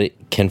 but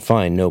it can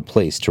find no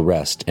place to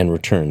rest and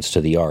returns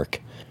to the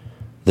ark.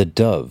 The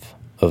dove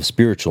of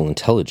spiritual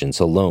intelligence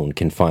alone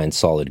can find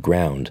solid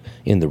ground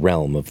in the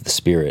realm of the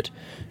spirit.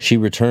 She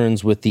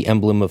returns with the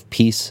emblem of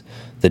peace,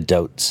 the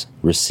doubts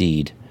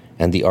recede,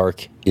 and the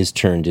ark is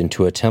turned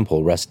into a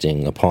temple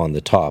resting upon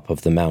the top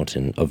of the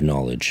mountain of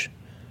knowledge.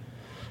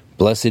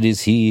 Blessed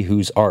is he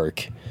whose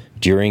ark,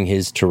 during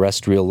his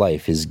terrestrial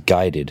life, is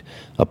guided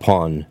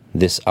upon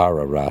this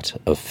Ararat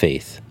of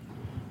faith.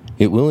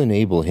 It will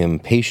enable him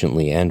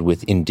patiently and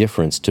with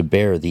indifference to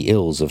bear the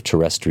ills of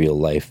terrestrial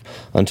life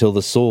until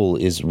the soul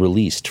is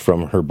released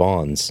from her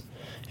bonds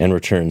and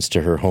returns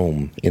to her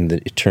home in the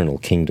eternal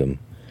kingdom,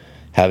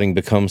 having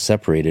become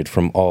separated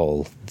from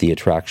all the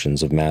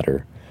attractions of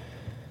matter.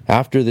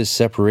 After this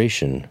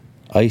separation,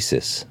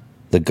 Isis,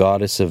 the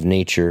goddess of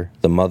nature,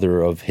 the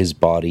mother of his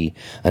body,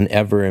 an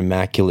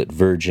ever-immaculate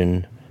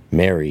virgin,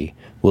 Mary,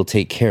 will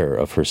take care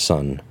of her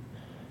son.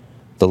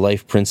 The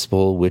life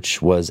principle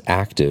which was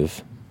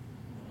active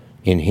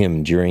in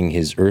him during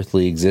his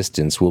earthly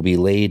existence will be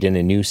laid in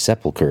a new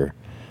sepulchre,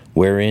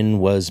 wherein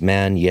was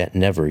man yet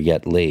never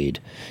yet laid.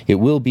 It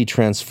will be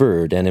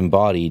transferred and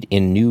embodied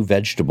in new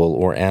vegetable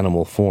or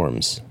animal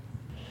forms.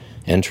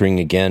 Entering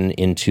again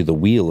into the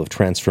wheel of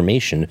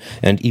transformation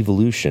and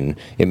evolution,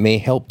 it may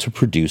help to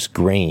produce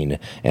grain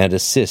and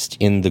assist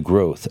in the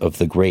growth of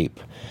the grape.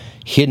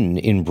 Hidden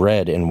in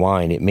bread and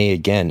wine, it may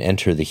again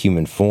enter the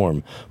human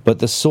form, but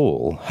the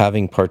soul,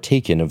 having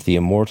partaken of the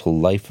immortal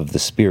life of the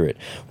Spirit,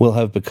 will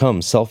have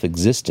become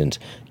self-existent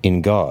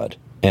in God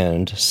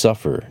and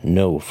suffer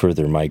no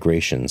further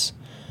migrations.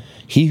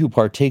 He who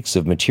partakes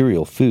of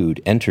material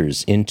food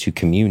enters into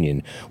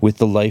communion with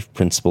the life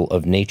principle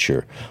of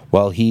nature,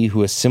 while he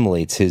who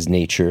assimilates his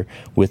nature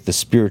with the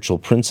spiritual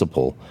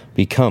principle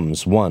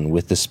becomes one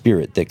with the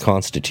spirit that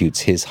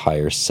constitutes his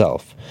higher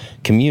self,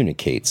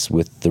 communicates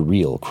with the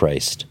real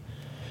Christ.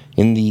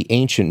 In the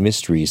ancient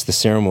mysteries, the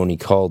ceremony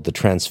called the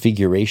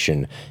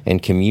Transfiguration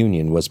and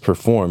Communion was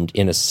performed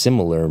in a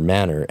similar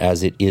manner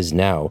as it is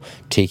now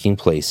taking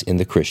place in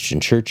the Christian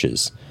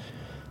churches.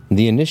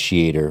 The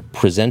initiator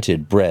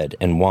presented bread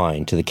and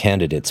wine to the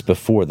candidates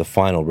before the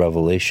final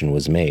revelation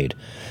was made.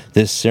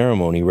 This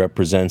ceremony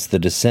represents the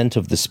descent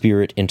of the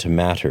Spirit into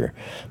matter,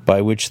 by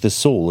which the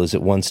soul is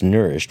at once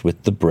nourished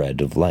with the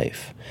bread of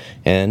life,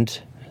 and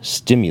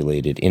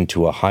stimulated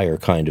into a higher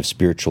kind of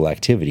spiritual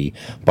activity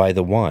by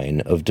the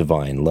wine of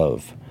divine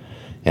love,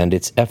 and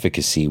its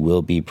efficacy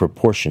will be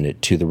proportionate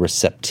to the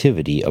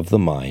receptivity of the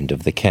mind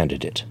of the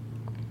candidate.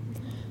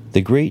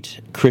 The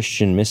great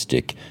Christian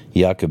mystic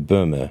Jakob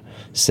Böhme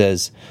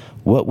says,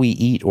 "What we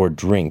eat or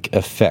drink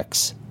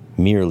affects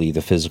merely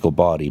the physical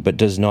body, but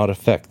does not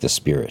affect the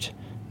spirit.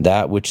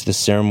 That which the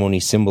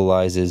ceremony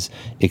symbolizes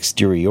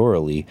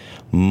exteriorly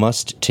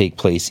must take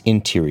place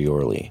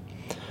interiorly,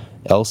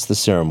 else the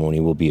ceremony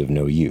will be of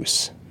no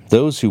use.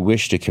 Those who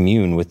wish to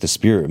commune with the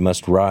Spirit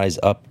must rise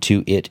up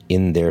to it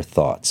in their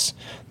thoughts.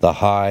 The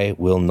high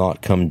will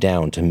not come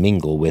down to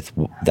mingle with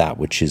that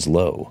which is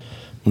low."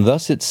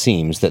 Thus it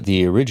seems that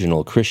the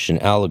original Christian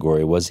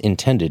allegory was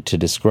intended to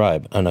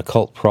describe an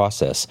occult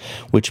process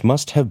which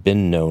must have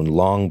been known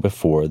long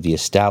before the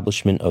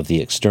establishment of the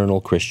external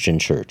Christian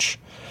church.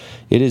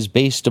 It is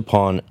based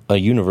upon a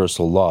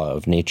universal law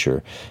of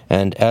nature,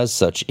 and as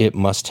such it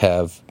must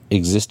have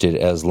existed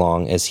as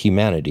long as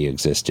humanity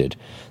existed.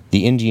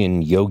 The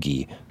Indian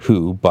yogi,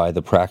 who, by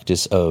the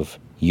practice of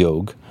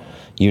yoga,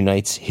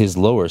 unites his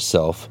lower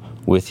self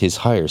with his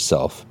higher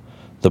self.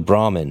 The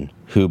Brahmin,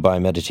 who by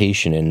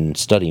meditation and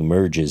study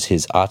merges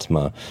his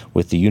Atma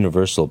with the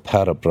universal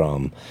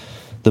Parabrahm.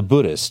 The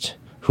Buddhist,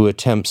 who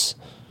attempts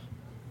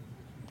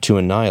to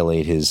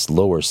annihilate his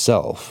lower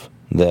self,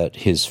 that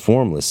his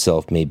formless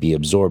self may be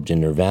absorbed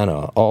in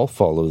nirvana, all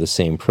follow the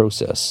same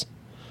process.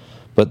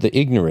 But the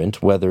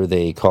ignorant, whether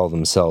they call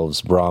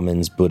themselves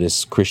Brahmins,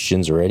 Buddhists,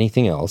 Christians, or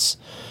anything else,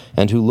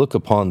 and who look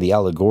upon the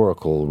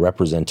allegorical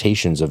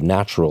representations of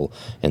natural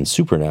and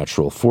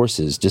supernatural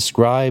forces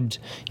described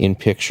in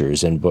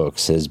pictures and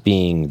books as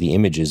being the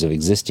images of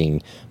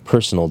existing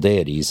personal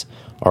deities,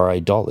 are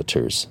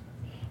idolaters.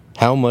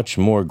 How much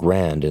more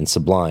grand and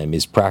sublime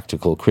is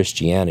practical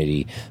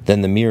Christianity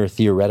than the mere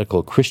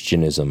theoretical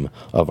Christianism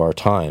of our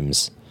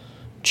times?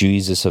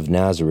 Jesus of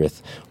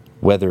Nazareth,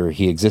 whether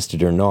he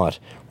existed or not,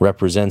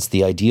 represents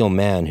the ideal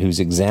man whose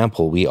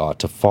example we ought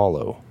to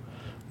follow.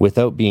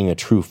 Without being a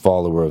true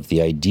follower of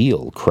the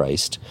ideal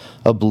Christ,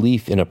 a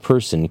belief in a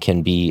person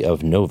can be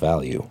of no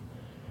value.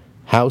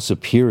 How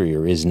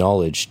superior is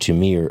knowledge to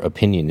mere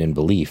opinion and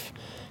belief?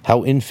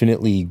 How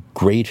infinitely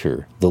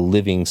greater the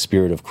living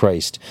Spirit of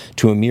Christ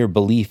to a mere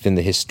belief in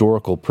the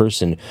historical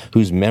person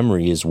whose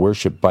memory is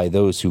worshipped by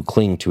those who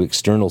cling to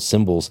external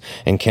symbols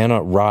and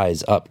cannot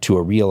rise up to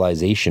a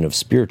realization of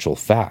spiritual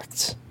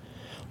facts?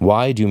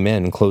 Why do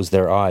men close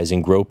their eyes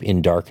and grope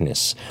in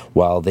darkness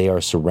while they are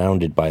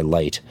surrounded by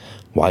light?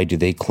 Why do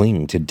they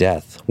cling to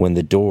death when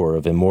the door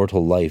of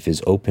immortal life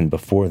is open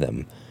before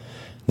them?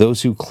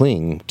 Those who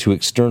cling to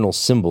external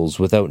symbols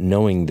without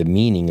knowing the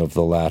meaning of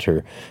the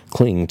latter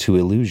cling to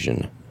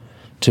illusion.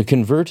 To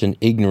convert an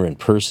ignorant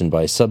person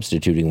by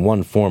substituting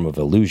one form of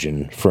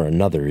illusion for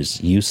another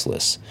is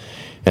useless,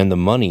 and the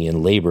money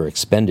and labor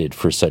expended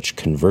for such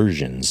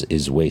conversions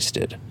is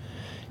wasted.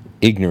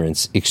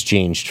 Ignorance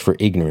exchanged for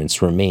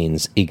ignorance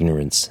remains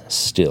ignorance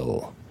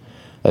still.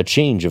 A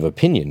change of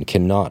opinion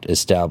cannot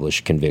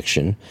establish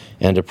conviction,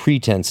 and a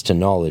pretense to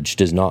knowledge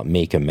does not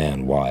make a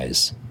man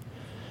wise.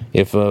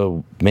 If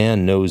a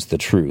man knows the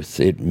truth,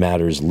 it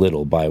matters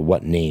little by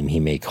what name he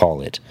may call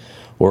it,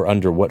 or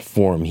under what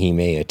form he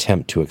may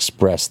attempt to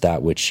express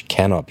that which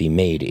cannot be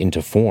made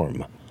into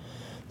form.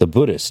 The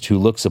Buddhist who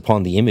looks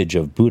upon the image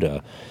of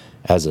Buddha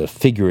as a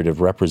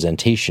figurative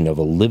representation of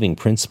a living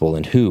principle,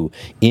 and who,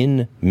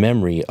 in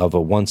memory of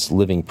a once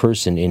living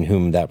person in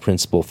whom that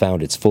principle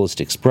found its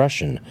fullest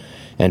expression,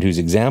 and whose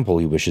example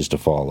he wishes to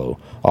follow,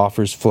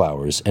 offers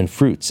flowers and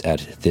fruits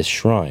at this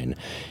shrine,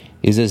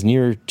 is as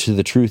near to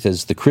the truth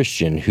as the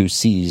Christian who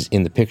sees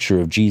in the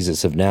picture of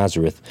Jesus of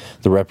Nazareth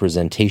the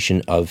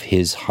representation of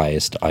his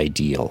highest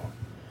ideal.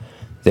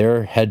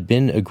 There had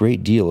been a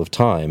great deal of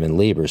time and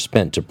labor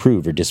spent to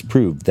prove or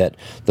disprove that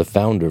the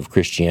founder of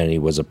Christianity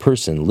was a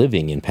person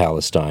living in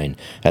Palestine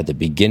at the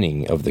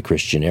beginning of the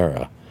Christian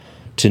era.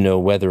 To know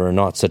whether or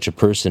not such a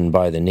person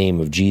by the name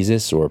of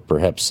Jesus, or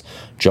perhaps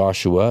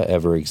Joshua,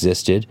 ever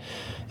existed,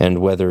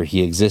 and whether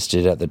he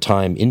existed at the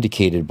time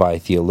indicated by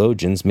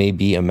theologians, may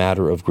be a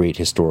matter of great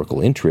historical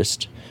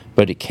interest,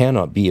 but it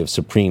cannot be of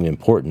supreme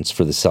importance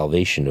for the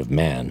salvation of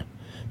man,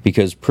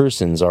 because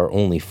persons are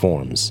only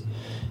forms,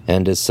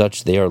 and as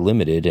such they are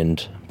limited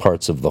and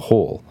parts of the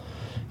whole,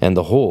 and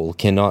the whole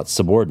cannot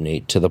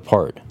subordinate to the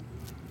part.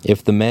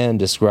 If the man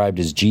described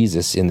as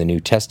Jesus in the New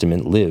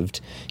Testament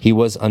lived, he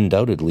was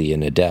undoubtedly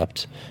an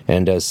adept,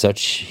 and as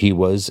such he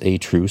was a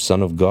true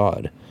Son of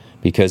God,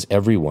 because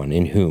everyone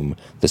in whom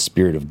the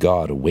Spirit of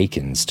God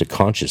awakens to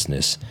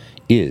consciousness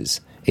is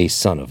a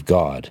Son of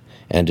God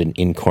and an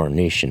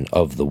incarnation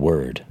of the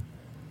Word.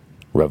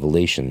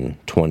 Revelation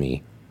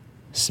 20,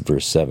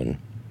 verse 7.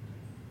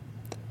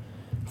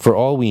 For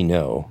all we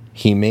know,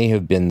 he may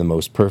have been the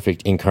most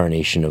perfect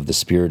incarnation of the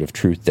Spirit of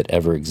truth that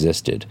ever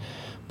existed,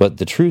 but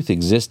the truth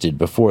existed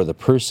before the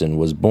person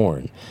was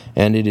born,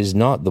 and it is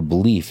not the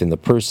belief in the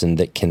person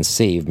that can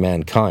save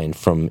mankind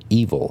from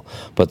evil,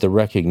 but the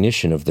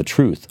recognition of the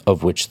truth,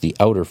 of which the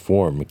outer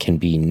form can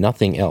be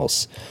nothing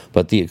else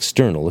but the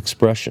external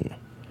expression.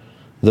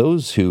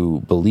 Those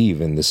who believe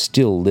in the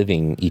still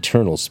living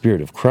eternal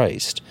Spirit of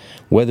Christ,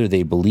 whether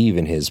they believe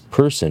in his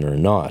person or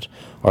not,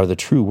 are the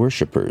true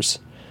worshippers.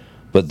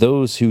 But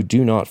those who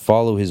do not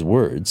follow his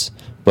words,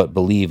 but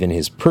believe in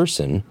his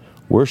person,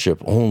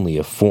 worship only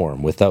a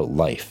form without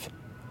life,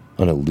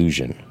 an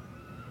illusion.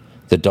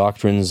 The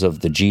doctrines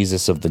of the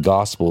Jesus of the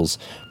Gospels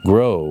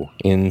grow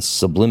in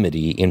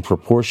sublimity in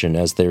proportion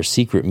as their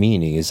secret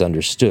meaning is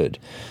understood.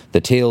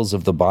 The tales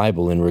of the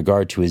Bible in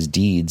regard to his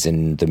deeds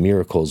and the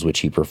miracles which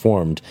he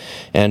performed,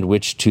 and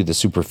which to the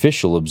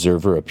superficial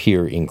observer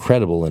appear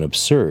incredible and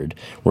absurd,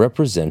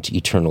 represent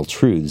eternal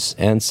truths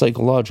and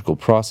psychological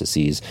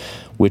processes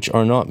which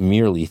are not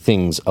merely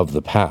things of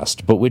the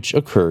past, but which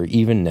occur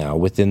even now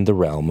within the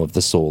realm of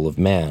the soul of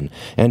man,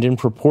 and in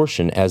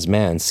proportion as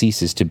man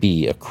ceases to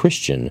be a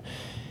Christian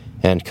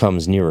and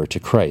comes nearer to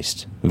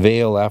Christ,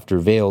 veil after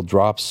veil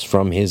drops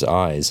from his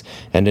eyes,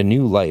 and a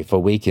new life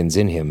awakens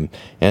in him,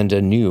 and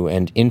a new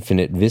and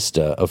infinite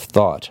vista of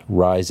thought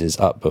rises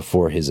up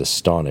before his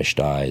astonished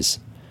eyes.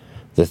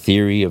 The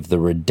theory of the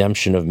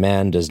redemption of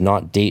man does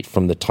not date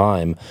from the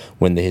time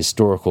when the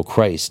historical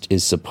Christ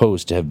is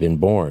supposed to have been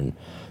born.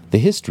 The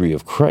history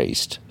of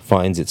Christ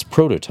finds its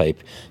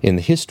prototype in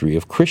the history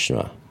of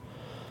Krishna.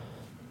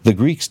 The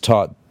Greeks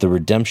taught the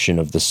redemption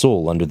of the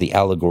soul under the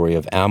allegory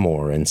of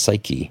Amor and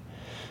Psyche.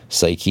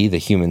 Psyche, the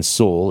human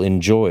soul,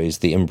 enjoys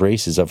the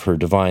embraces of her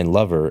divine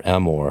lover,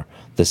 Amor,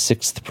 the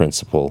sixth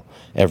principle,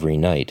 every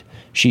night.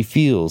 She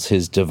feels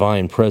his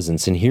divine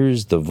presence and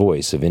hears the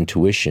voice of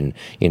intuition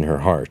in her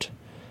heart.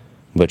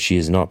 But she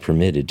is not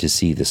permitted to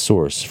see the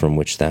source from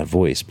which that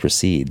voice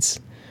proceeds.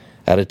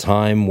 At a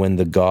time when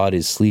the god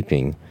is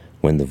sleeping,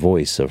 when the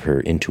voice of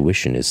her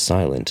intuition is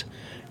silent,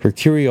 her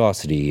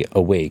curiosity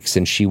awakes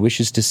and she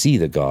wishes to see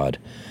the god.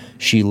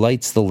 She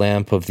lights the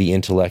lamp of the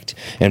intellect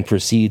and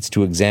proceeds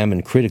to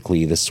examine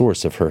critically the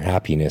source of her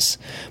happiness.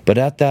 But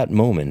at that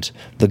moment,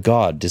 the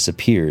god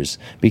disappears,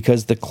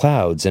 because the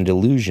clouds and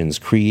illusions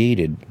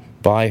created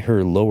by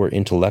her lower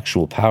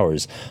intellectual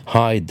powers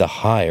hide the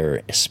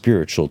higher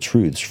spiritual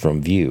truths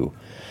from view.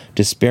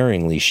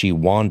 Despairingly, she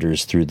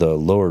wanders through the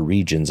lower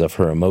regions of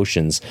her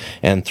emotions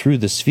and through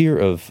the sphere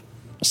of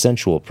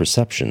sensual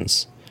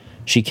perceptions.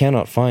 She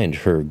cannot find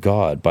her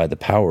God by the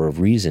power of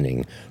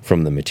reasoning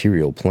from the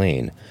material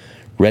plane.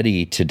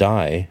 Ready to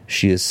die,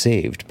 she is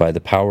saved by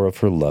the power of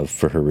her love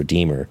for her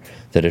Redeemer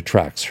that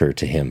attracts her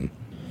to him.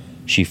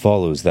 She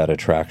follows that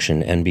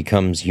attraction and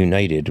becomes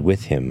united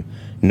with him,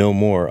 no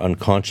more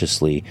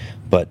unconsciously,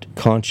 but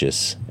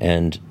conscious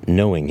and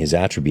knowing his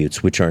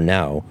attributes, which are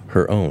now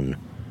her own.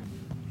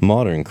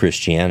 Modern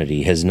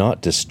Christianity has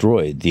not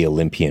destroyed the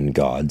Olympian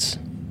gods.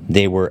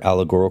 They were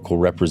allegorical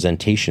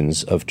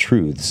representations of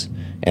truths,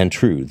 and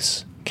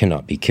truths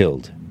cannot be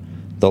killed.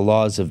 The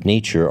laws of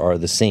nature are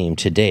the same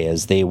today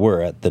as they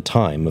were at the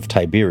time of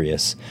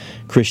Tiberius.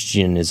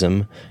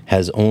 Christianism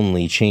has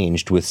only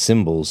changed with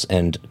symbols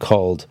and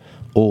called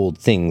old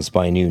things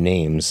by new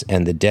names,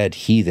 and the dead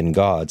heathen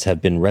gods have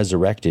been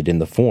resurrected in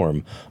the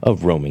form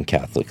of Roman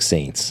Catholic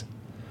saints.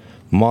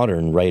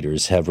 Modern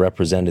writers have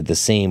represented the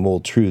same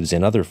old truths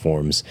in other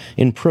forms,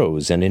 in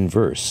prose and in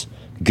verse.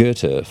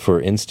 Goethe,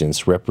 for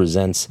instance,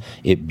 represents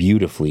it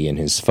beautifully in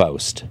his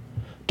Faust.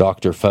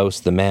 Dr.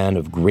 Faust, the man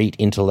of great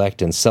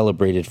intellect and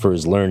celebrated for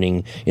his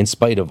learning, in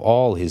spite of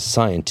all his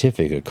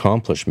scientific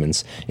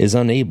accomplishments, is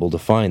unable to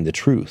find the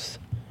truth.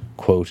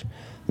 Quote,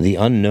 "The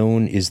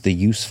unknown is the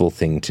useful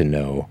thing to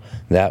know.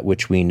 That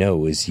which we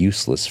know is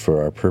useless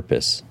for our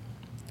purpose."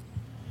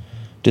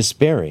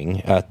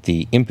 Despairing at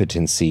the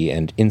impotency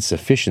and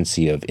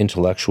insufficiency of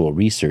intellectual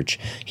research,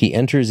 he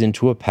enters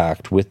into a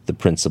pact with the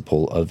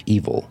principle of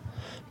evil.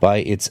 By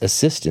its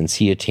assistance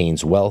he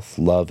attains wealth,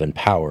 love, and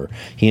power.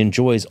 He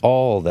enjoys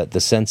all that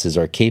the senses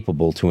are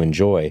capable to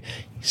enjoy,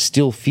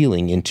 still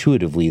feeling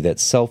intuitively that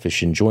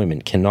selfish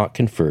enjoyment cannot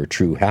confer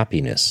true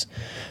happiness.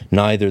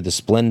 Neither the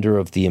splendor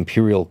of the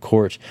imperial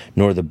court,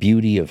 nor the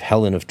beauty of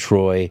Helen of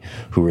Troy,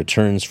 who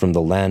returns from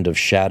the land of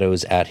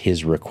shadows at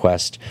his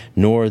request,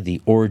 nor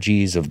the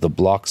orgies of the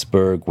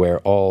Blocksberg, where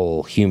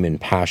all human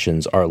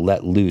passions are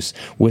let loose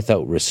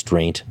without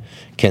restraint,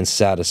 can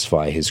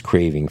satisfy his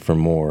craving for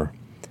more.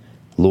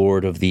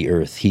 Lord of the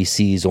earth, he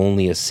sees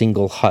only a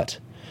single hut,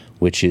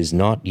 which is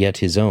not yet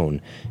his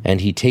own, and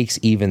he takes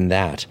even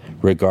that,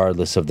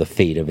 regardless of the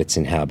fate of its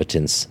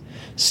inhabitants.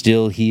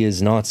 Still he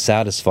is not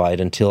satisfied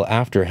until,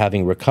 after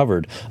having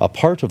recovered a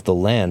part of the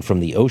land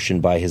from the ocean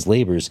by his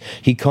labors,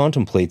 he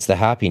contemplates the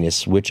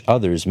happiness which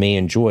others may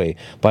enjoy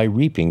by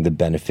reaping the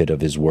benefit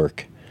of his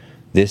work.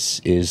 This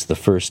is the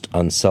first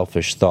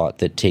unselfish thought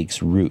that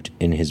takes root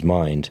in his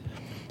mind.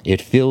 It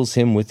fills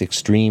him with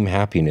extreme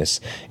happiness,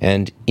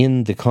 and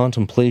in the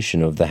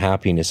contemplation of the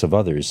happiness of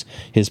others,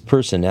 his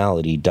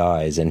personality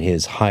dies and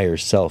his higher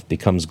self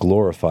becomes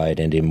glorified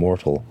and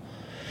immortal.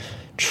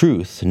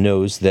 Truth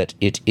knows that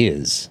it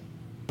is,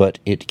 but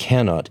it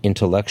cannot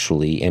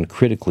intellectually and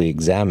critically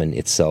examine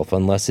itself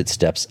unless it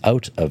steps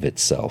out of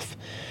itself,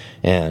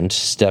 and,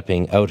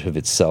 stepping out of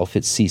itself,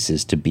 it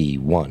ceases to be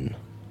one.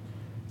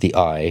 The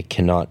eye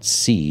cannot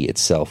see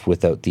itself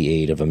without the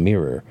aid of a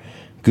mirror.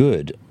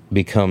 Good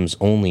becomes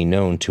only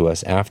known to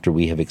us after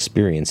we have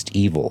experienced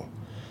evil.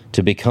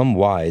 To become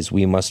wise,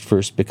 we must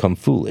first become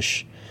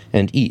foolish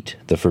and eat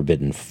the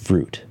forbidden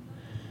fruit.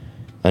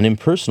 An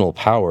impersonal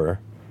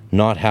power,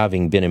 not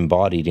having been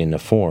embodied in a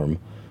form,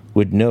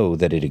 would know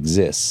that it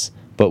exists,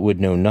 but would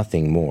know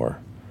nothing more.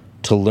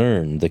 To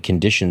learn the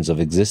conditions of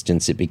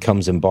existence, it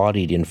becomes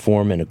embodied in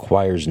form and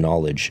acquires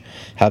knowledge.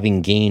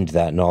 Having gained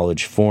that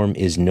knowledge, form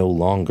is no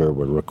longer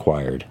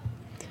required.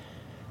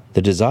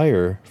 The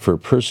desire for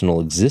personal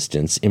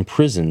existence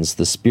imprisons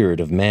the spirit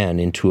of man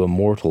into a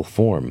mortal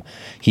form.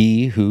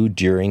 He who,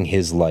 during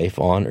his life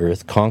on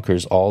earth,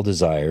 conquers all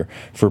desire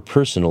for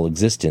personal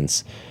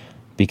existence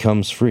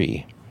becomes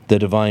free. The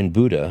divine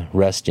Buddha,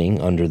 resting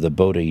under the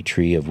Bodhi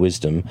tree of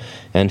wisdom,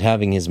 and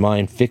having his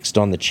mind fixed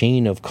on the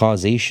chain of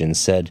causation,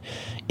 said,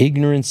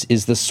 "Ignorance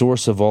is the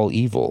source of all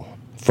evil.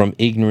 From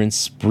ignorance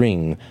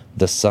spring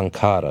the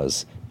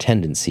sankharas,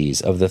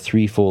 tendencies of the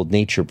threefold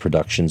nature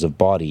productions of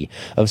body,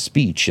 of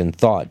speech, and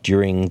thought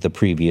during the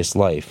previous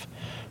life.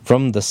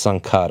 From the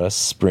sankhara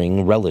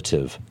spring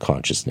relative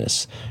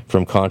consciousness.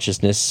 From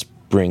consciousness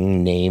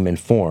spring name and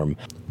form.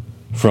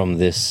 From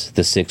this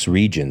the 6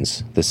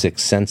 regions, the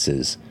 6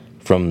 senses.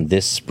 From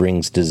this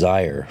springs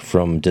desire.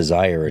 From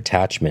desire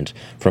attachment.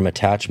 From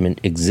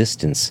attachment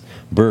existence,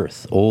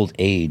 birth, old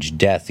age,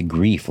 death,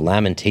 grief,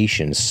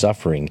 lamentation,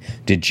 suffering,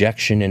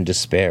 dejection, and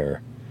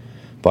despair.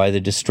 By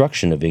the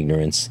destruction of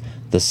ignorance,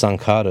 the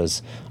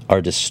sankharas are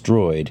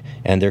destroyed,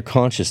 and their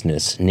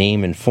consciousness,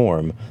 name and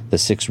form, the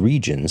 6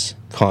 regions,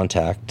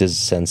 contact,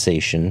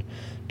 sensation,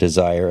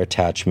 desire,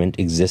 attachment,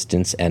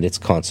 existence, and its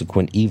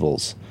consequent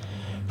evils.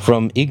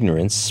 From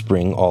ignorance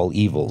spring all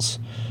evils.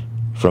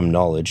 From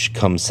knowledge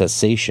comes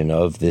cessation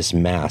of this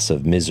mass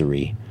of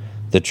misery.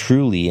 The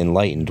truly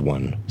enlightened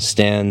one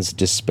stands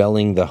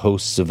dispelling the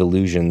hosts of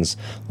illusions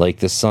like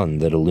the sun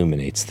that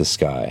illuminates the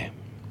sky.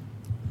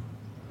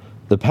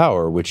 The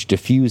power which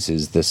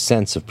diffuses the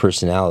sense of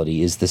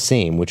personality is the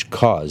same which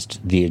caused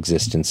the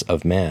existence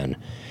of man.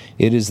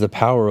 It is the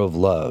power of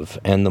love,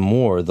 and the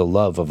more the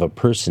love of a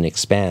person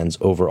expands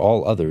over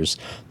all others,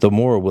 the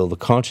more will the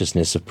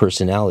consciousness of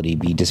personality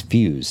be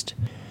diffused.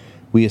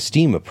 We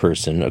esteem a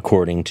person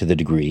according to the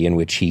degree in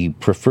which he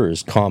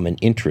prefers common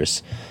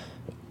interests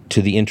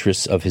to the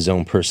interests of his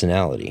own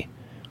personality.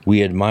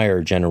 We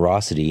admire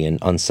generosity and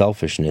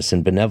unselfishness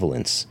and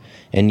benevolence,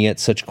 and yet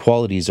such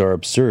qualities are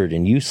absurd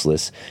and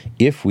useless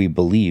if we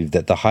believe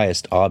that the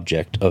highest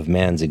object of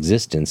man's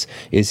existence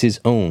is his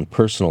own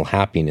personal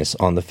happiness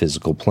on the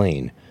physical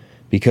plane,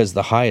 because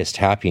the highest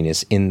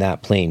happiness in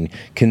that plane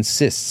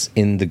consists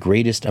in the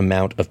greatest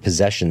amount of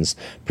possessions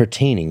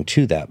pertaining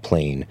to that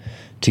plane.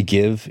 To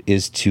give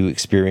is to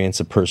experience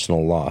a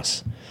personal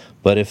loss.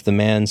 But if the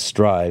man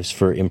strives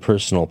for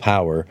impersonal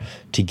power,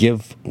 to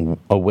give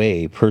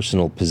away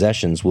personal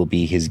possessions will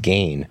be his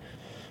gain,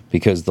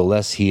 because the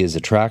less he is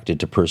attracted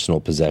to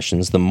personal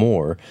possessions, the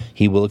more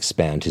he will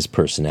expand his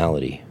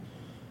personality.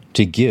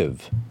 To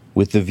give,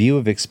 with the view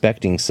of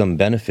expecting some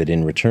benefit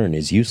in return,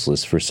 is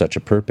useless for such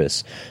a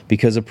purpose,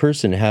 because a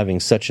person having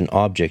such an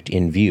object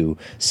in view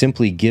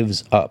simply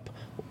gives up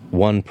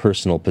one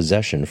personal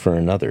possession for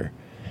another.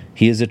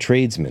 He is a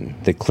tradesman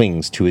that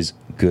clings to his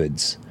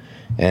goods,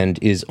 and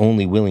is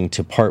only willing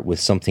to part with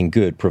something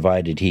good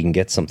provided he can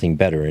get something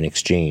better in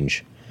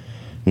exchange.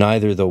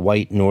 Neither the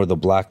white nor the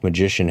black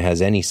magician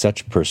has any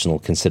such personal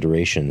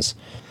considerations.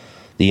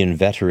 The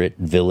inveterate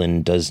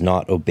villain does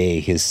not obey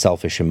his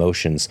selfish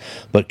emotions,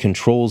 but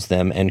controls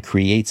them and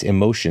creates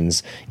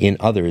emotions in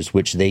others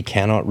which they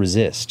cannot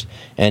resist,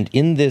 and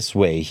in this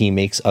way he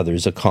makes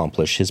others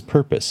accomplish his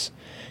purpose.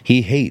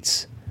 He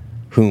hates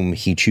whom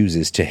he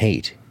chooses to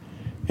hate,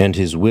 and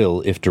his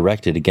will, if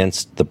directed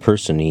against the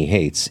person he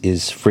hates,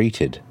 is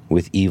freighted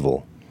with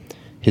evil.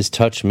 His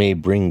touch may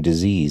bring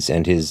disease,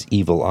 and his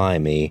evil eye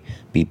may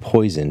be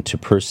poison to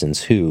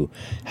persons who,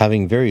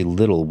 having very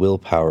little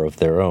willpower of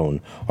their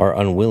own, are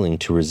unwilling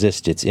to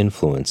resist its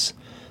influence.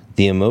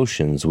 The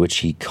emotions which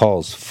he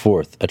calls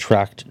forth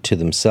attract to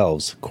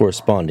themselves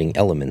corresponding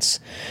elements.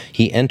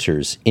 He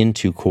enters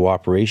into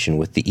cooperation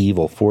with the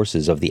evil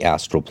forces of the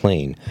astral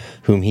plane,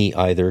 whom he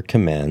either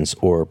commands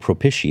or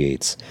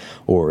propitiates,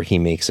 or he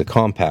makes a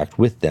compact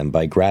with them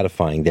by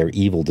gratifying their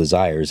evil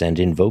desires and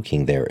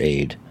invoking their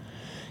aid.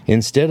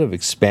 Instead of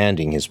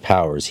expanding his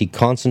powers, he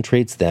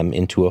concentrates them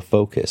into a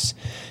focus.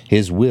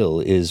 His will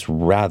is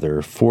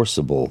rather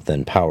forcible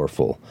than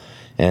powerful,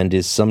 and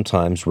is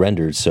sometimes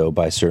rendered so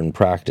by certain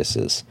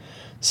practices,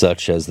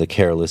 such as the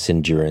careless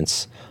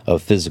endurance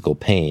of physical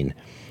pain,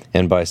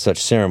 and by such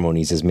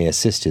ceremonies as may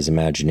assist his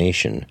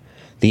imagination.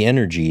 The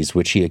energies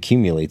which he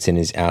accumulates in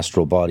his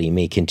astral body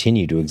may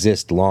continue to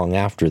exist long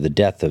after the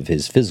death of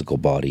his physical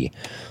body,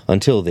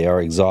 until they are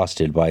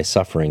exhausted by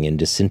suffering and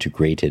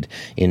disintegrated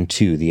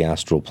into the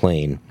astral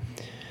plane.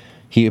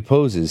 He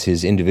opposes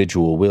his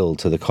individual will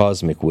to the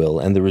cosmic will,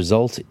 and the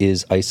result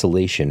is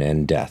isolation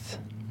and death.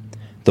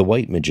 The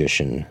white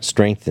magician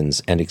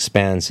strengthens and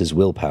expands his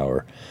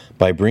willpower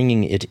by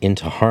bringing it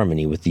into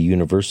harmony with the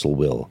universal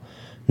will.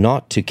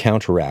 Not to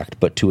counteract,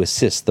 but to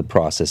assist the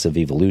process of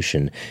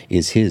evolution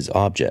is his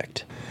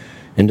object.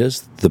 And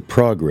as the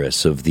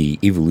progress of the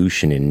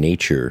evolution in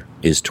nature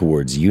is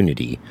towards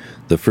unity,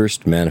 the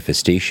first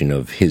manifestation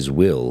of his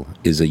will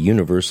is a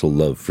universal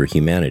love for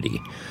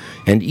humanity,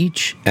 and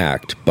each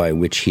act by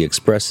which he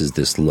expresses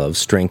this love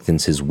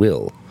strengthens his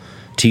will.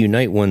 To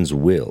unite one's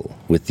will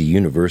with the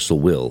universal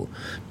will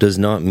does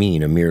not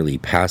mean a merely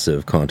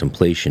passive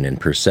contemplation and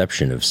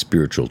perception of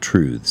spiritual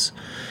truths,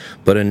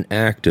 but an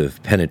act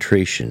of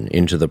penetration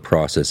into the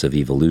process of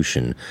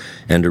evolution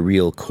and a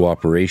real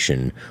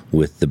cooperation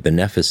with the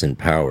beneficent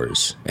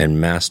powers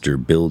and master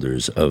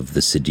builders of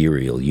the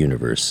sidereal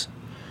universe.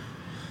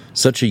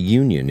 Such a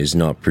union is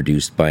not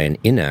produced by an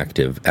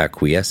inactive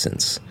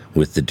acquiescence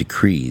with the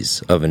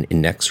decrees of an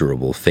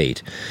inexorable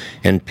fate,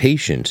 and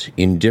patient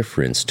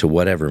indifference to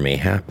whatever may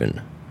happen,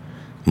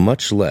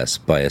 much less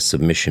by a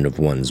submission of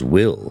one's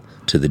will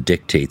to the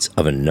dictates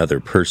of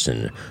another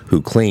person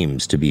who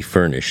claims to be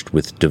furnished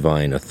with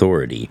divine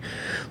authority,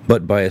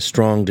 but by a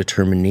strong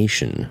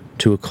determination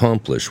to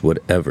accomplish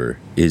whatever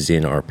is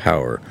in our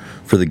power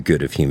for the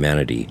good of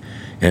humanity,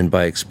 and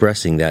by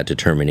expressing that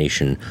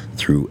determination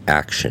through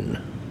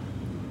action.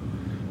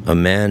 A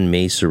man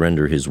may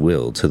surrender his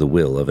will to the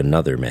will of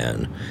another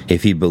man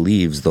if he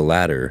believes the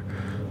latter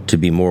to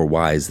be more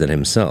wise than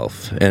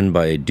himself, and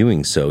by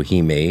doing so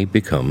he may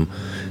become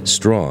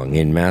strong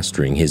in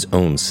mastering his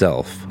own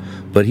self,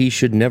 but he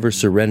should never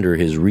surrender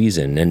his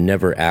reason and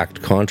never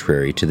act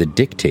contrary to the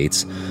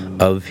dictates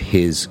of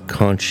his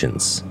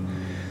conscience.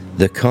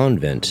 The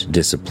convent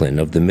discipline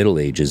of the Middle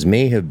Ages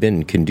may have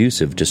been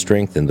conducive to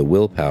strengthen the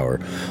willpower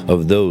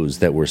of those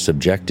that were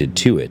subjected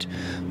to it,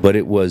 but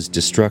it was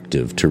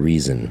destructive to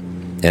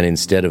reason, and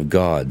instead of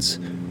gods,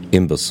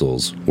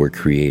 imbeciles were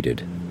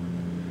created.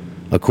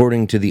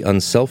 According to the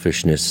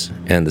unselfishness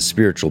and the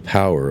spiritual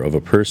power of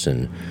a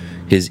person,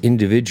 his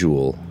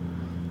individual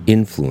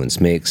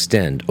influence may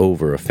extend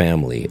over a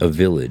family, a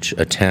village,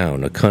 a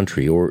town, a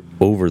country, or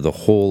over the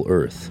whole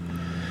earth.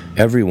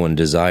 Everyone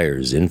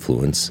desires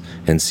influence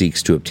and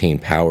seeks to obtain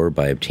power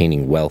by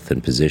obtaining wealth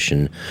and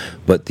position,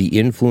 but the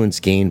influence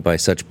gained by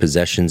such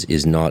possessions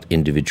is not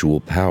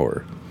individual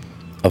power.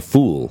 A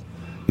fool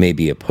may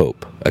be a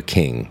pope, a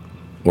king,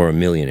 or a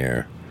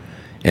millionaire,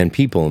 and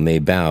people may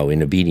bow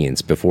in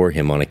obedience before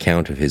him on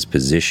account of his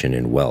position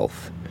and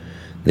wealth.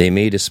 They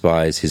may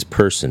despise his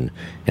person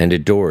and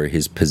adore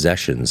his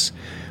possessions,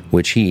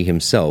 which he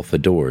himself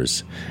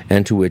adores,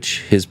 and to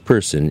which his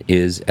person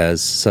is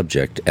as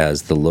subject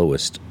as the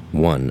lowest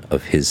one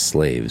of his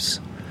slaves.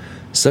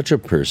 Such a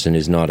person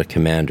is not a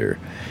commander.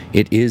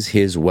 It is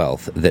his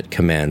wealth that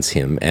commands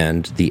him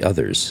and the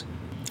others.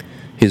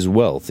 His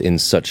wealth in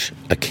such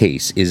a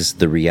case is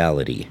the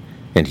reality,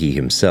 and he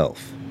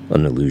himself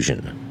an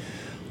illusion.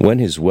 When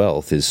his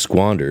wealth is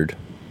squandered,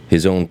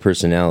 his own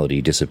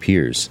personality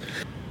disappears,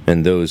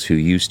 and those who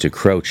used to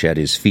crouch at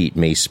his feet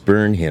may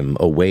spurn him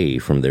away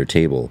from their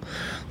table.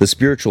 The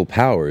spiritual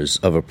powers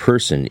of a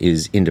person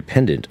is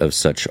independent of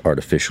such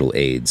artificial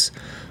aids.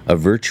 A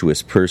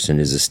virtuous person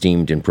is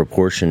esteemed in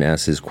proportion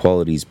as his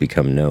qualities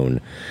become known,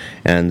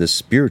 and the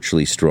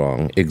spiritually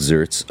strong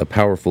exerts a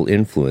powerful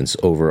influence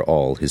over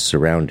all his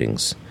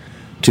surroundings.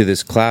 To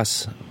this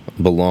class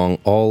belong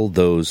all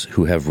those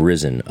who have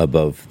risen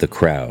above the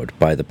crowd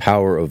by the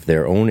power of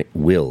their own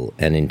will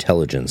and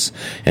intelligence,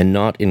 and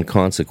not in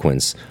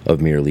consequence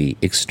of merely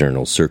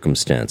external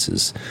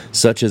circumstances,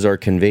 such as are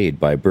conveyed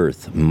by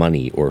birth,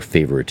 money, or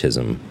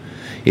favoritism.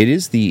 It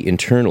is the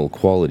internal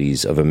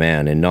qualities of a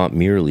man, and not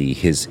merely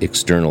his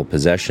external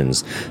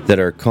possessions, that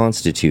are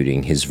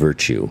constituting his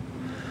virtue.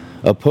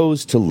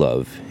 Opposed to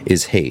love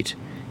is hate.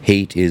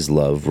 Hate is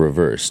love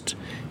reversed.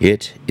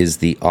 It is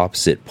the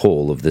opposite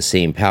pole of the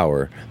same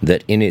power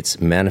that in its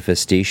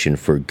manifestation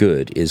for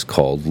good is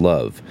called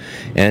love,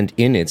 and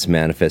in its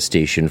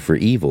manifestation for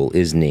evil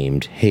is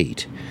named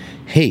hate.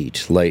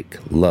 Hate, like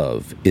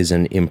love, is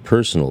an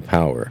impersonal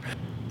power,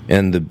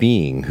 and the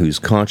being whose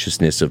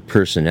consciousness of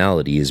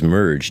personality is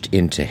merged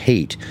into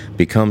hate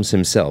becomes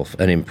himself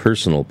an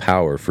impersonal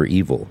power for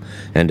evil,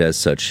 and as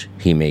such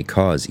he may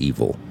cause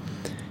evil.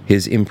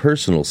 His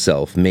impersonal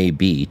self may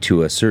be,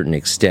 to a certain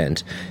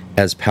extent,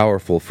 as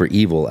powerful for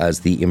evil as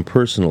the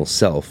impersonal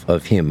self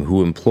of him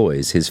who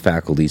employs his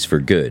faculties for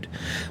good.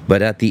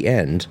 But at the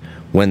end,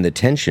 when the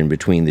tension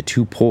between the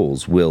two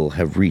poles will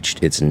have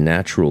reached its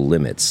natural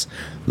limits,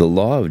 the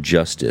law of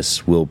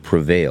justice will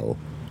prevail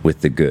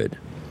with the good.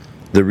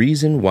 The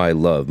reason why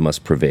love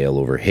must prevail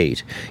over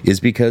hate is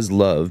because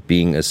love,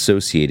 being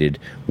associated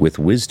with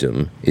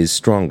wisdom, is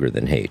stronger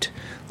than hate.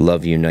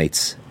 Love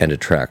unites and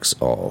attracts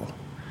all.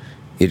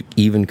 It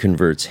even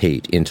converts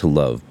hate into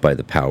love by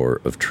the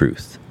power of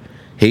truth.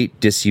 Hate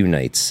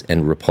disunites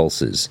and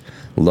repulses.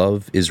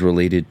 Love is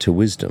related to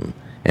wisdom,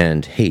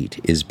 and hate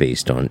is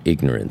based on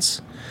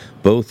ignorance.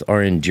 Both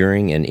are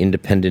enduring and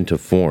independent of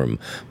form,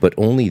 but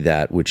only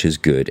that which is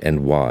good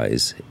and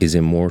wise is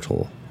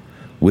immortal.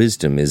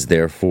 Wisdom is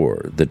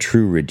therefore the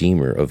true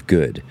redeemer of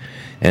good,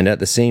 and at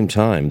the same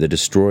time the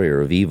destroyer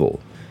of evil.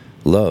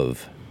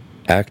 Love,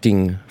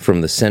 acting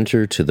from the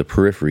center to the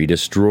periphery,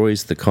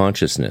 destroys the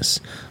consciousness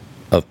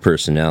of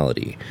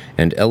personality,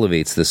 and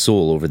elevates the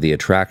soul over the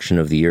attraction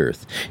of the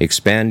earth,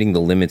 expanding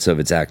the limits of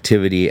its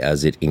activity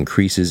as it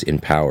increases in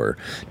power.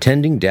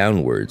 Tending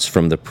downwards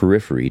from the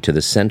periphery to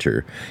the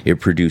center, it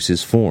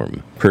produces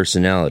form,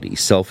 personality,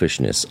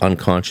 selfishness,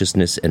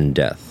 unconsciousness, and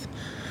death.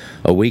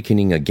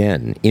 Awakening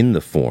again in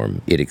the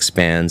form, it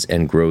expands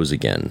and grows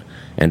again,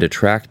 and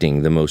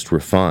attracting the most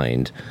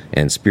refined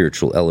and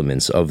spiritual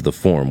elements of the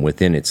form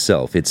within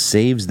itself, it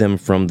saves them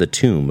from the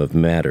tomb of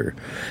matter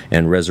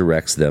and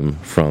resurrects them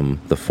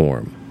from the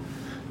form.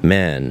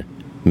 Man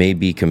may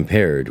be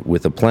compared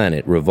with a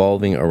planet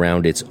revolving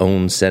around its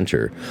own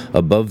center.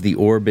 Above the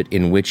orbit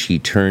in which he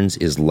turns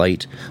is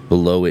light,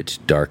 below it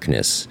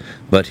darkness,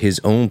 but his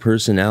own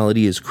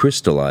personality is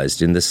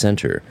crystallized in the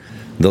center.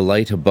 The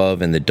light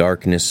above and the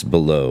darkness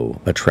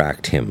below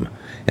attract him,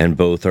 and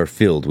both are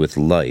filled with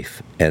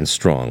life and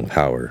strong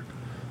power.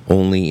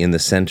 Only in the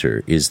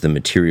center is the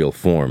material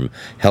form,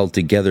 held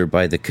together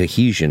by the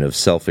cohesion of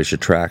selfish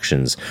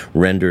attractions,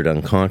 rendered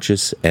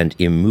unconscious and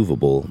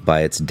immovable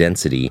by its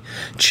density,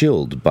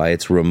 chilled by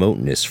its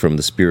remoteness from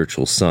the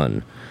spiritual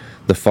sun.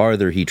 The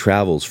farther he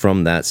travels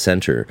from that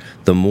center,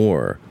 the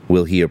more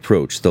will he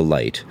approach the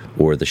light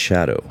or the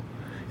shadow,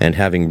 and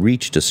having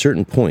reached a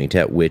certain point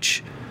at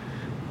which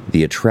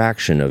the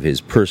attraction of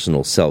his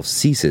personal self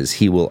ceases,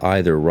 he will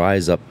either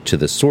rise up to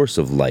the source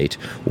of light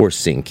or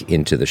sink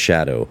into the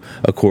shadow,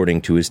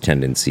 according to his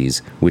tendencies,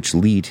 which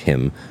lead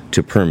him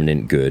to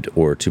permanent good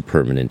or to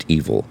permanent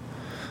evil.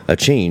 A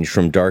change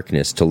from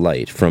darkness to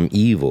light, from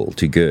evil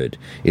to good,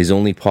 is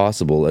only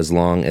possible as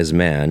long as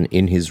man,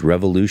 in his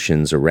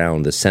revolutions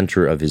around the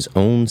center of his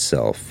own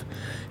self,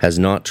 has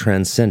not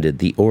transcended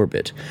the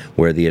orbit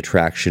where the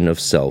attraction of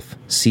self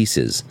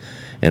ceases,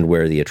 and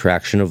where the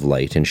attraction of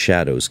light and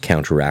shadows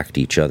counteract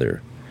each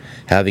other.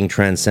 Having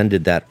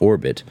transcended that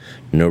orbit,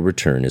 no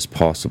return is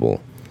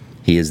possible.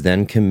 He has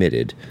then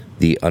committed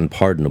the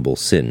unpardonable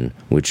sin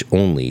which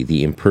only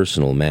the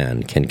impersonal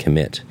man can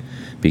commit,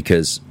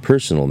 because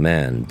personal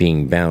man,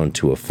 being bound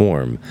to a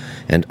form,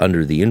 and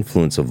under the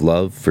influence of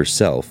love for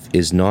self,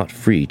 is not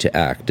free to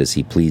act as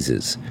he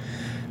pleases.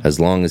 As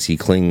long as he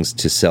clings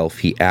to self,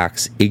 he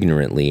acts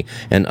ignorantly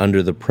and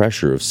under the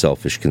pressure of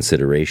selfish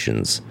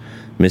considerations.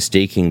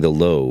 Mistaking the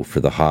low for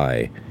the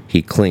high,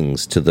 he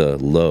clings to the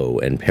low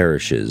and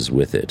perishes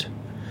with it.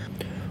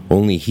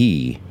 Only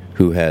he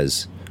who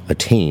has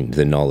attained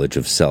the knowledge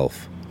of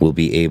self will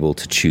be able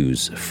to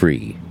choose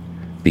free,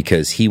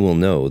 because he will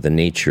know the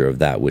nature of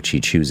that which he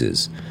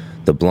chooses.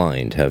 The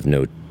blind have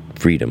no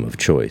freedom of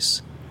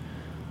choice.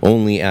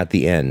 Only at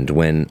the end,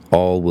 when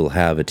all will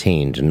have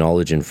attained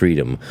knowledge and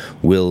freedom,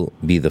 will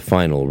be the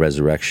final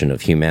resurrection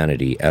of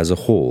humanity as a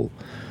whole,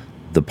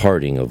 the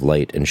parting of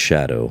light and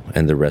shadow,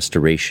 and the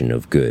restoration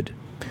of good.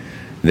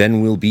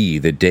 Then will be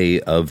the day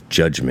of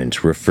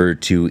judgment,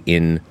 referred to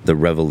in the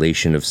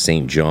Revelation of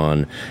St.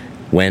 John,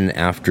 when,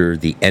 after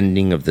the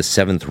ending of the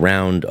 7th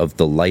round of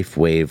the life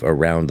wave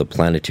around the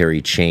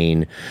planetary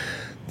chain,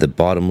 the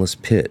bottomless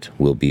pit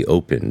will be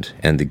opened,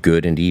 and the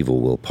good and evil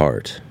will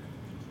part.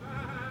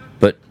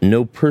 But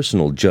no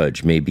personal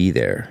judge may be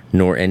there,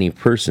 nor any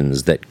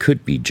persons that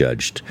could be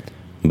judged,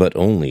 but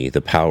only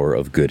the power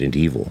of good and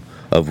evil,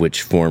 of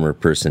which former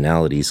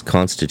personalities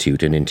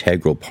constitute an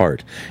integral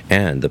part,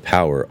 and the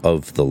power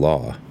of the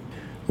law.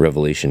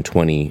 Revelation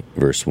 20,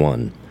 verse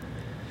 1.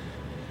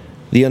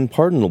 The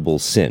unpardonable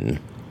sin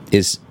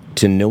is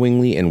to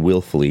knowingly and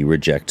willfully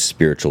reject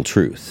spiritual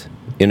truth.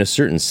 In a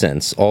certain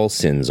sense, all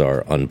sins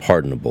are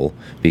unpardonable,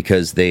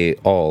 because they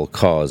all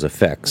cause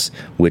effects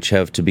which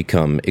have to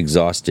become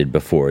exhausted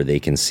before they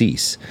can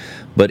cease.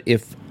 But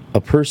if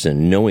a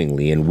person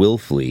knowingly and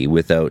willfully,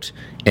 without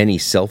any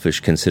selfish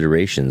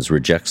considerations,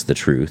 rejects the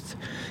truth,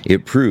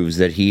 it proves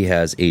that he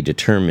has a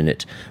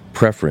determinate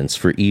preference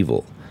for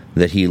evil,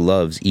 that he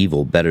loves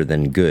evil better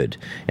than good,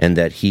 and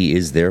that he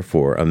is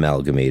therefore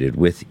amalgamated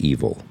with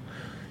evil.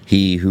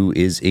 He who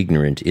is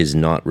ignorant is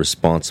not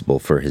responsible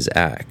for his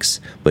acts,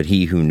 but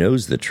he who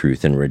knows the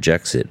truth and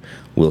rejects it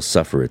will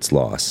suffer its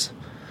loss.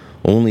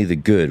 Only the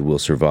good will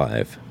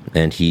survive,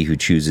 and he who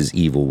chooses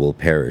evil will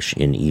perish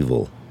in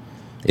evil.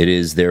 It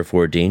is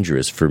therefore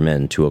dangerous for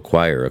men to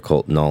acquire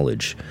occult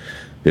knowledge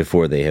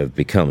before they have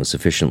become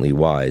sufficiently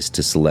wise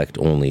to select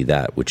only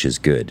that which is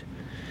good.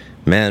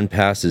 Man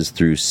passes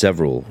through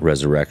several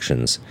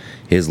resurrections.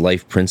 His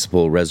life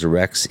principle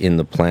resurrects in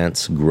the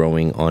plants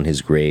growing on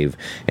his grave,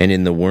 and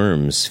in the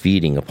worms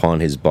feeding upon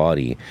his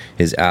body.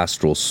 His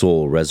astral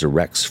soul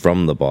resurrects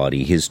from the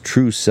body, his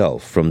true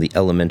self from the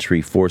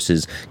elementary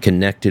forces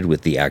connected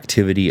with the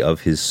activity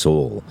of his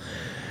soul.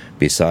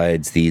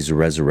 Besides these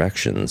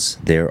resurrections,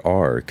 there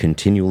are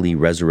continually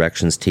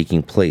resurrections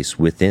taking place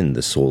within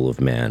the soul of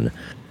man.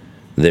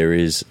 There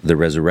is the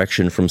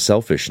resurrection from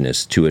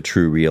selfishness to a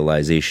true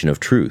realization of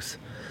truth,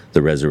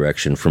 the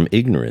resurrection from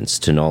ignorance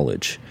to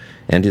knowledge,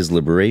 and his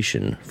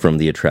liberation from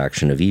the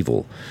attraction of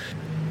evil.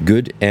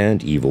 Good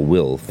and evil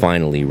will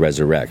finally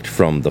resurrect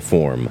from the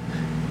form,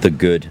 the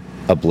good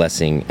a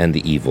blessing and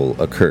the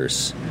evil a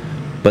curse.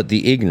 But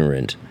the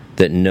ignorant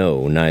that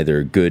know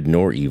neither good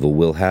nor evil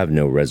will have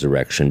no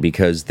resurrection,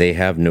 because they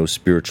have no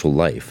spiritual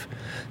life.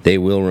 They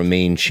will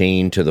remain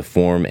chained to the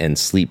form and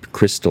sleep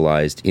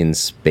crystallized in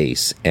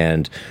space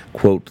and,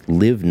 quote,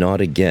 live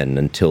not again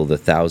until the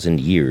 1,000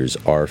 years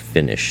are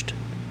finished,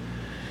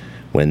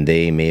 when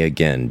they may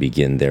again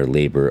begin their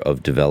labor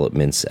of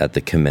developments at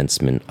the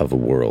commencement of a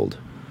world.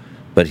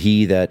 But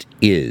he that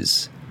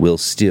is will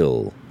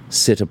still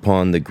sit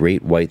upon the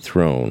great white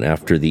throne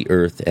after the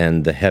earth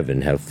and the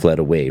heaven have fled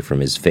away from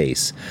his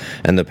face,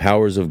 and the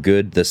powers of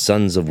good, the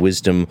sons of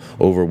wisdom,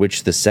 over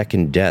which the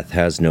second death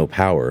has no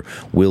power,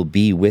 will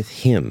be with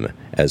him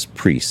as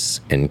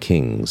priests and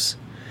kings.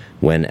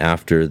 When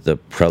after the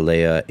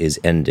pralaya is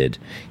ended,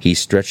 he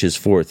stretches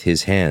forth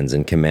his hands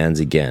and commands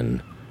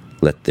again,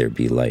 "Let there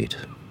be light."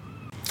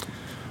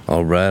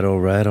 All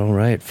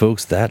right,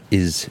 folks, that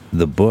is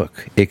the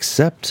book,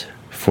 except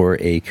for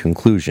a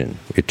conclusion,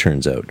 it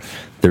turns out.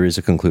 There is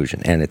a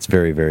conclusion, and it's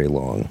very, very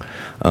long.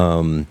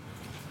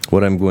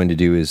 What I'm going to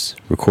do is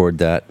record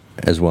that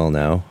as well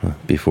now,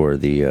 before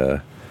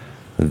the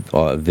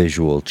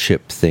visual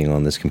chip thing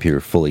on this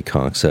computer fully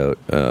conks out,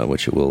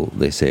 which it will,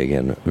 they say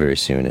again, very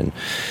soon. And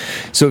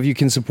so if you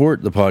can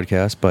support the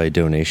podcast by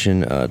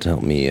donation to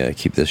help me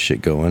keep this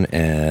shit going,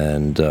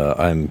 and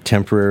I'm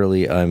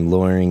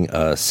lowering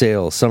a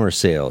summer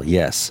sale,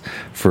 yes,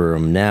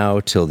 from now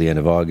till the end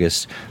of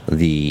August.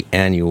 The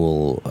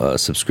annual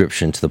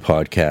subscription to the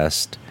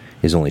podcast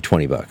is only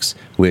 $20,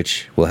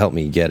 which will help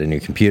me get a new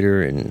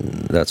computer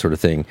and that sort of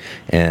thing,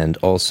 and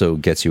also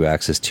gets you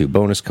access to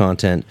bonus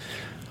content,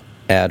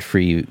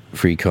 ad-free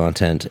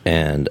content,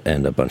 and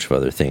a bunch of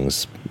other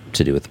things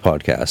to do with the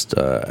podcast.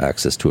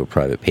 Access to a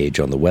private page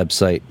on the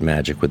website,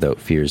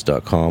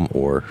 magicwithoutfears.com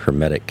or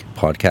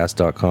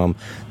hermeticpodcast.com.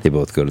 They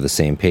both go to the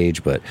same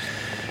page, but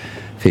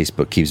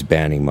Facebook keeps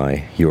banning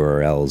my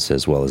URLs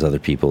as well as other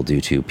people due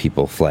to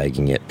people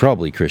flagging it.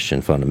 Probably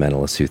Christian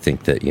fundamentalists who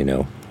think that,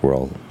 we're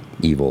all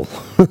evil.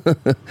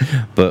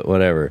 But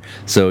whatever.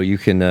 So you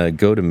can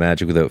go to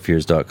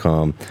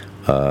magicwithoutfears.com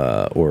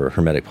or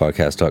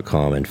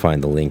hermeticpodcast.com and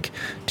find the link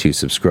to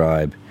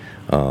subscribe.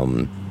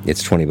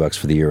 It's $20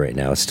 for the year right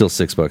now. It's still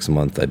 $6 a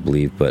month, I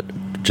believe, but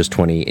just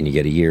 20, and you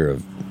get a year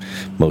of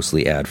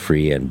mostly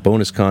ad-free and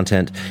bonus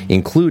content,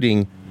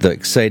 including the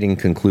exciting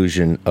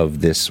conclusion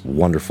of this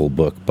wonderful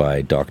book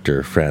by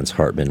Dr. Franz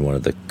Hartmann, one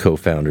of the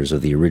co-founders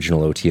of the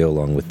original OTO,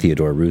 along with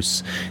Theodore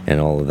Roos and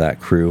all of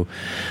that crew.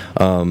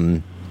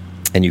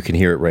 And you can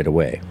hear it right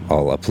away.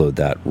 I'll upload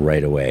that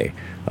right away.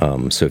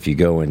 So if you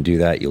go and do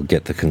that, you'll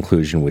get the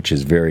conclusion, which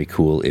is very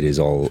cool. It is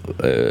all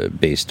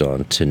based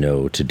on to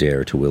know, to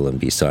dare, to will, and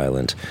be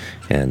silent,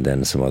 and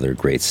then some other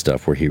great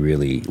stuff where he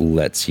really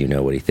lets you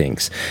know what he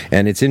thinks.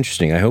 And it's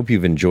interesting. I hope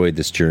you've enjoyed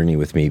this journey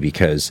with me,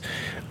 because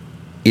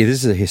this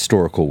is a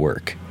historical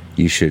work.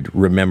 You should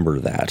remember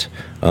that.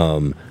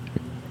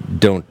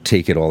 Don't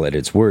take it all at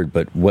its word,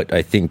 but what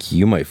I think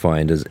you might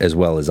find, as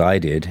well as I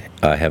did,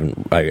 I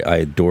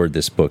adored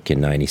this book in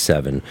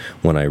 '97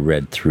 when I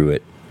read through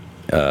it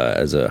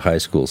as a high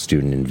school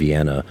student in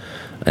Vienna,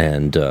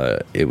 and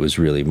it was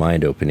really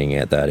mind-opening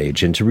at that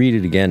age. And to read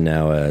it again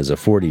now as a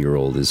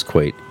 40-year-old is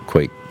quite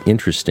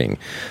interesting.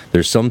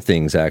 There's some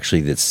things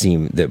actually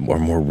that are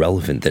more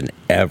relevant than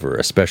ever,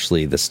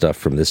 especially the stuff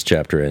from this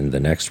chapter and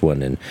the next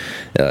one, and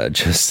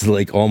just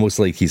like almost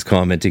like he's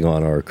commenting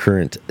on our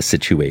current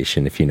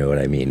situation, if you know what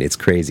I mean. It's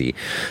crazy.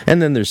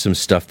 And then there's some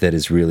stuff that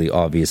is really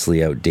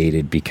obviously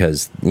outdated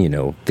because,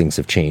 things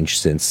have changed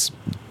since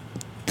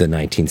the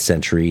 19th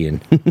century,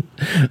 and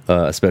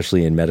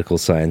especially in medical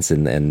science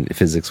and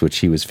physics, which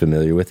he was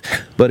familiar with.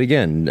 But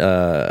again,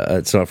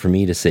 it's not for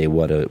me to say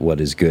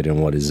what is good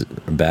and what is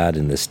bad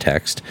in this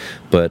text,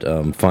 but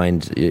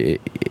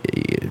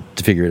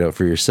to figure it out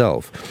for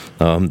yourself.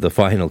 The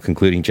final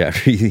concluding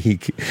chapter,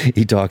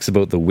 he talks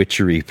about the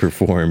witchery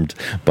performed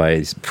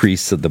by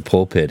priests of the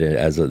pulpit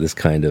as this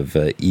kind of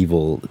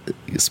evil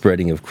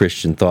spreading of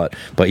Christian thought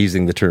by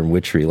using the term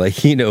witchery.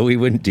 Like, we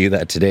wouldn't do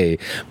that today,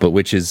 but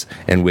witches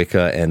and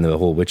Wicca and the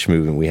whole witch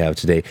movement we have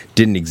today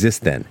didn't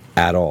exist then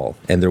at all.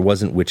 And there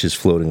wasn't witches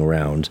floating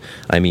around.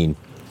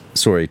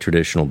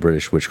 Traditional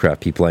British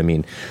witchcraft people.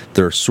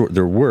 There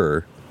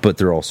were, but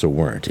there also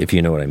weren't, if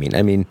you know what I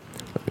mean.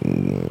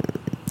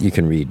 You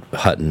can read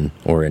Hutton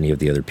or any of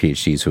the other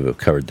PhDs who have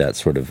covered that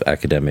sort of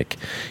academic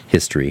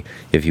history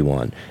if you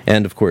want.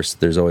 And of course,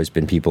 there's always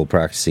been people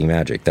practicing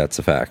magic. That's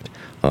a fact.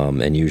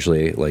 And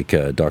usually, like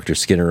Dr.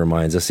 Skinner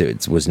reminds us,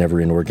 it was never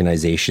in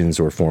organizations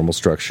or formal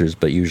structures,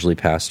 but usually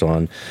passed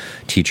on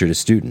teacher to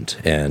student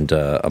and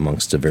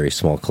amongst a very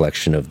small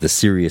collection of the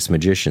serious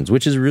magicians,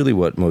 which is really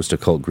what most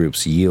occult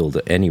groups yield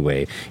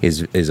anyway,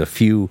 is a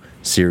few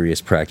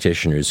serious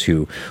practitioners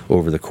who,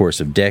 over the course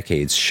of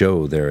decades,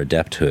 show their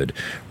adepthood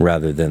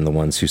rather than the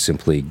ones who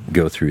simply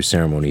go through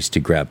ceremonies to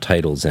grab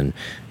titles and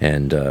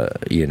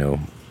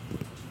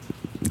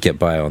get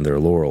by on their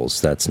laurels.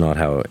 That's not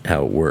how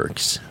it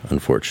works,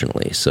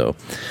 unfortunately. So,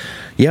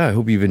 yeah, I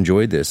hope you've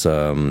enjoyed this.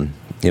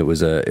 It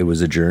was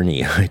a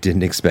journey. I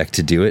didn't expect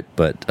to do it,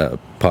 but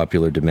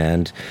popular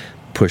demand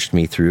pushed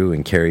me through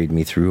and carried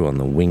me through on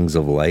the wings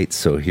of light.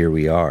 So here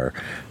we are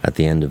at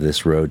the end of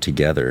this road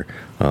together.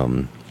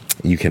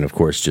 You can, of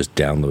course, just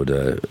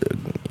download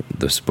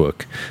this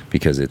book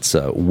because it's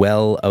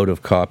well out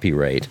of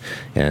copyright,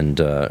 and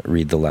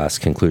read the last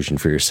conclusion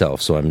for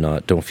yourself. So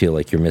don't feel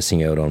like you're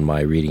missing out on my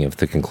reading of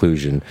the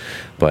conclusion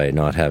by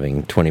not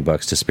having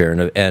 $20 to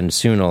spare. And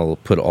soon I'll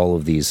put all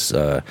of these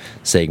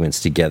segments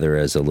together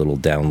as a little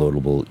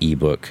downloadable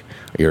ebook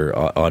or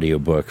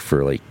audiobook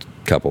for like a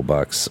couple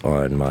bucks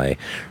on my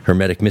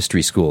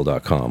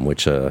hermeticmysteryschool.com,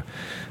 which I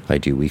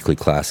do weekly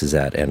classes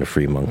at, and a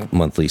free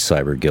monthly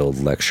Cyber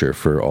Guild lecture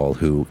for all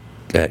who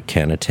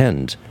can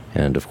attend.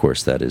 And of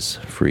course, that is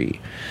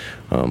free.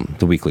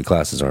 The weekly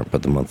classes aren't,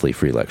 but the monthly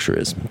free lecture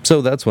is.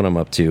 So that's what I'm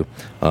up to.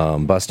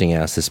 Busting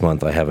ass this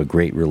month. I have a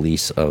great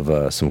release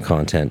of some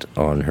content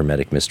on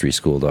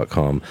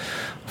hermeticmysteryschool.com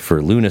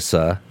for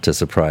Lunasa to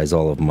surprise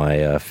all of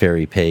my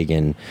fairy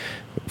pagan,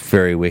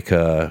 fairy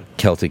Wicca,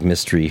 Celtic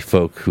mystery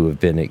folk who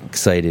have been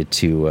excited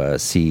to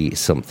see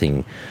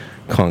something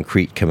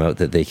concrete come out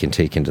that they can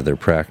take into their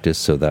practice.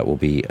 So that will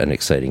be an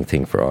exciting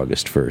thing for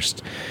August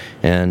 1st.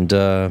 And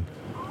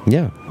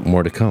yeah,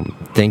 more to come.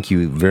 Thank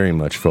you very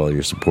much for all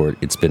your support.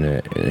 It's been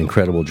an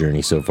incredible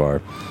journey so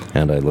far,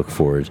 and I look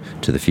forward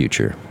to the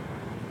future.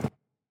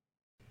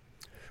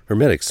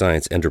 Hermetic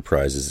Science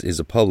Enterprises is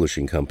a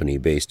publishing company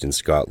based in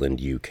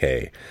Scotland,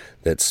 UK,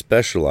 that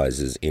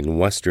specializes in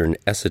Western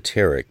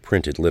esoteric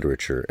printed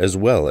literature as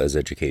well as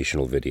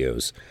educational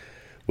videos.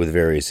 With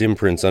various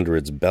imprints under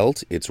its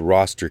belt, its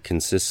roster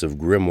consists of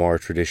grimoire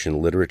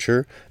tradition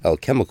literature,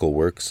 alchemical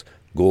works,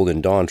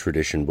 Golden Dawn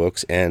tradition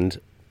books,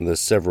 and the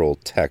several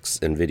texts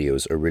and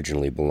videos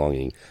originally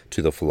belonging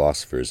to the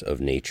philosophers of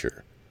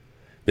nature.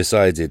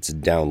 Besides its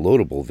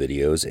downloadable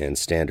videos and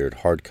standard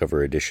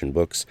hardcover edition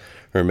books,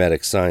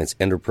 Hermetic Science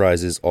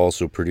Enterprises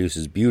also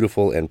produces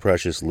beautiful and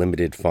precious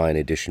limited fine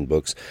edition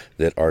books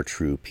that are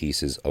true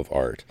pieces of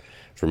art.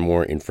 For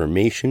more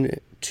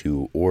information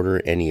to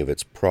order any of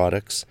its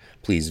products,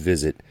 please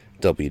visit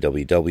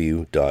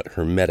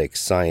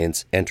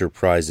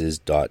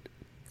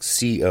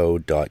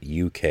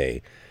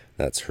www.hermeticscienceenterprises.co.uk.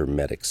 That's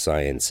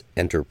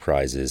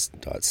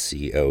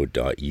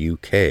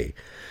hermeticscienceenterprises.co.uk.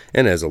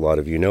 And as a lot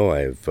of you know,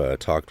 I've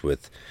talked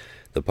with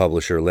the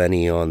publisher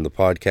Lenny on the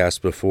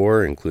podcast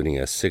before, including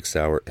a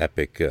 6-hour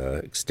epic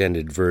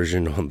extended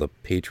version on the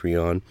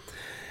Patreon,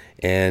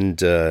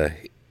 and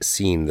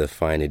seen the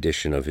fine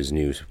edition of his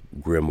new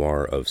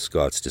grimoire of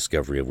Scott's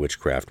Discovery of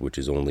Witchcraft, which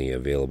is only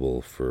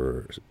available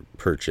for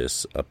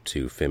purchase up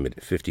to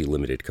 50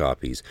 limited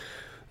copies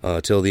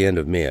till the end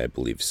of May, I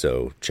believe.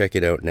 So check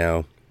it out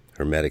now,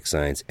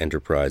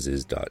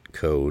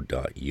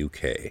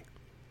 hermeticscienceenterprises.co.uk.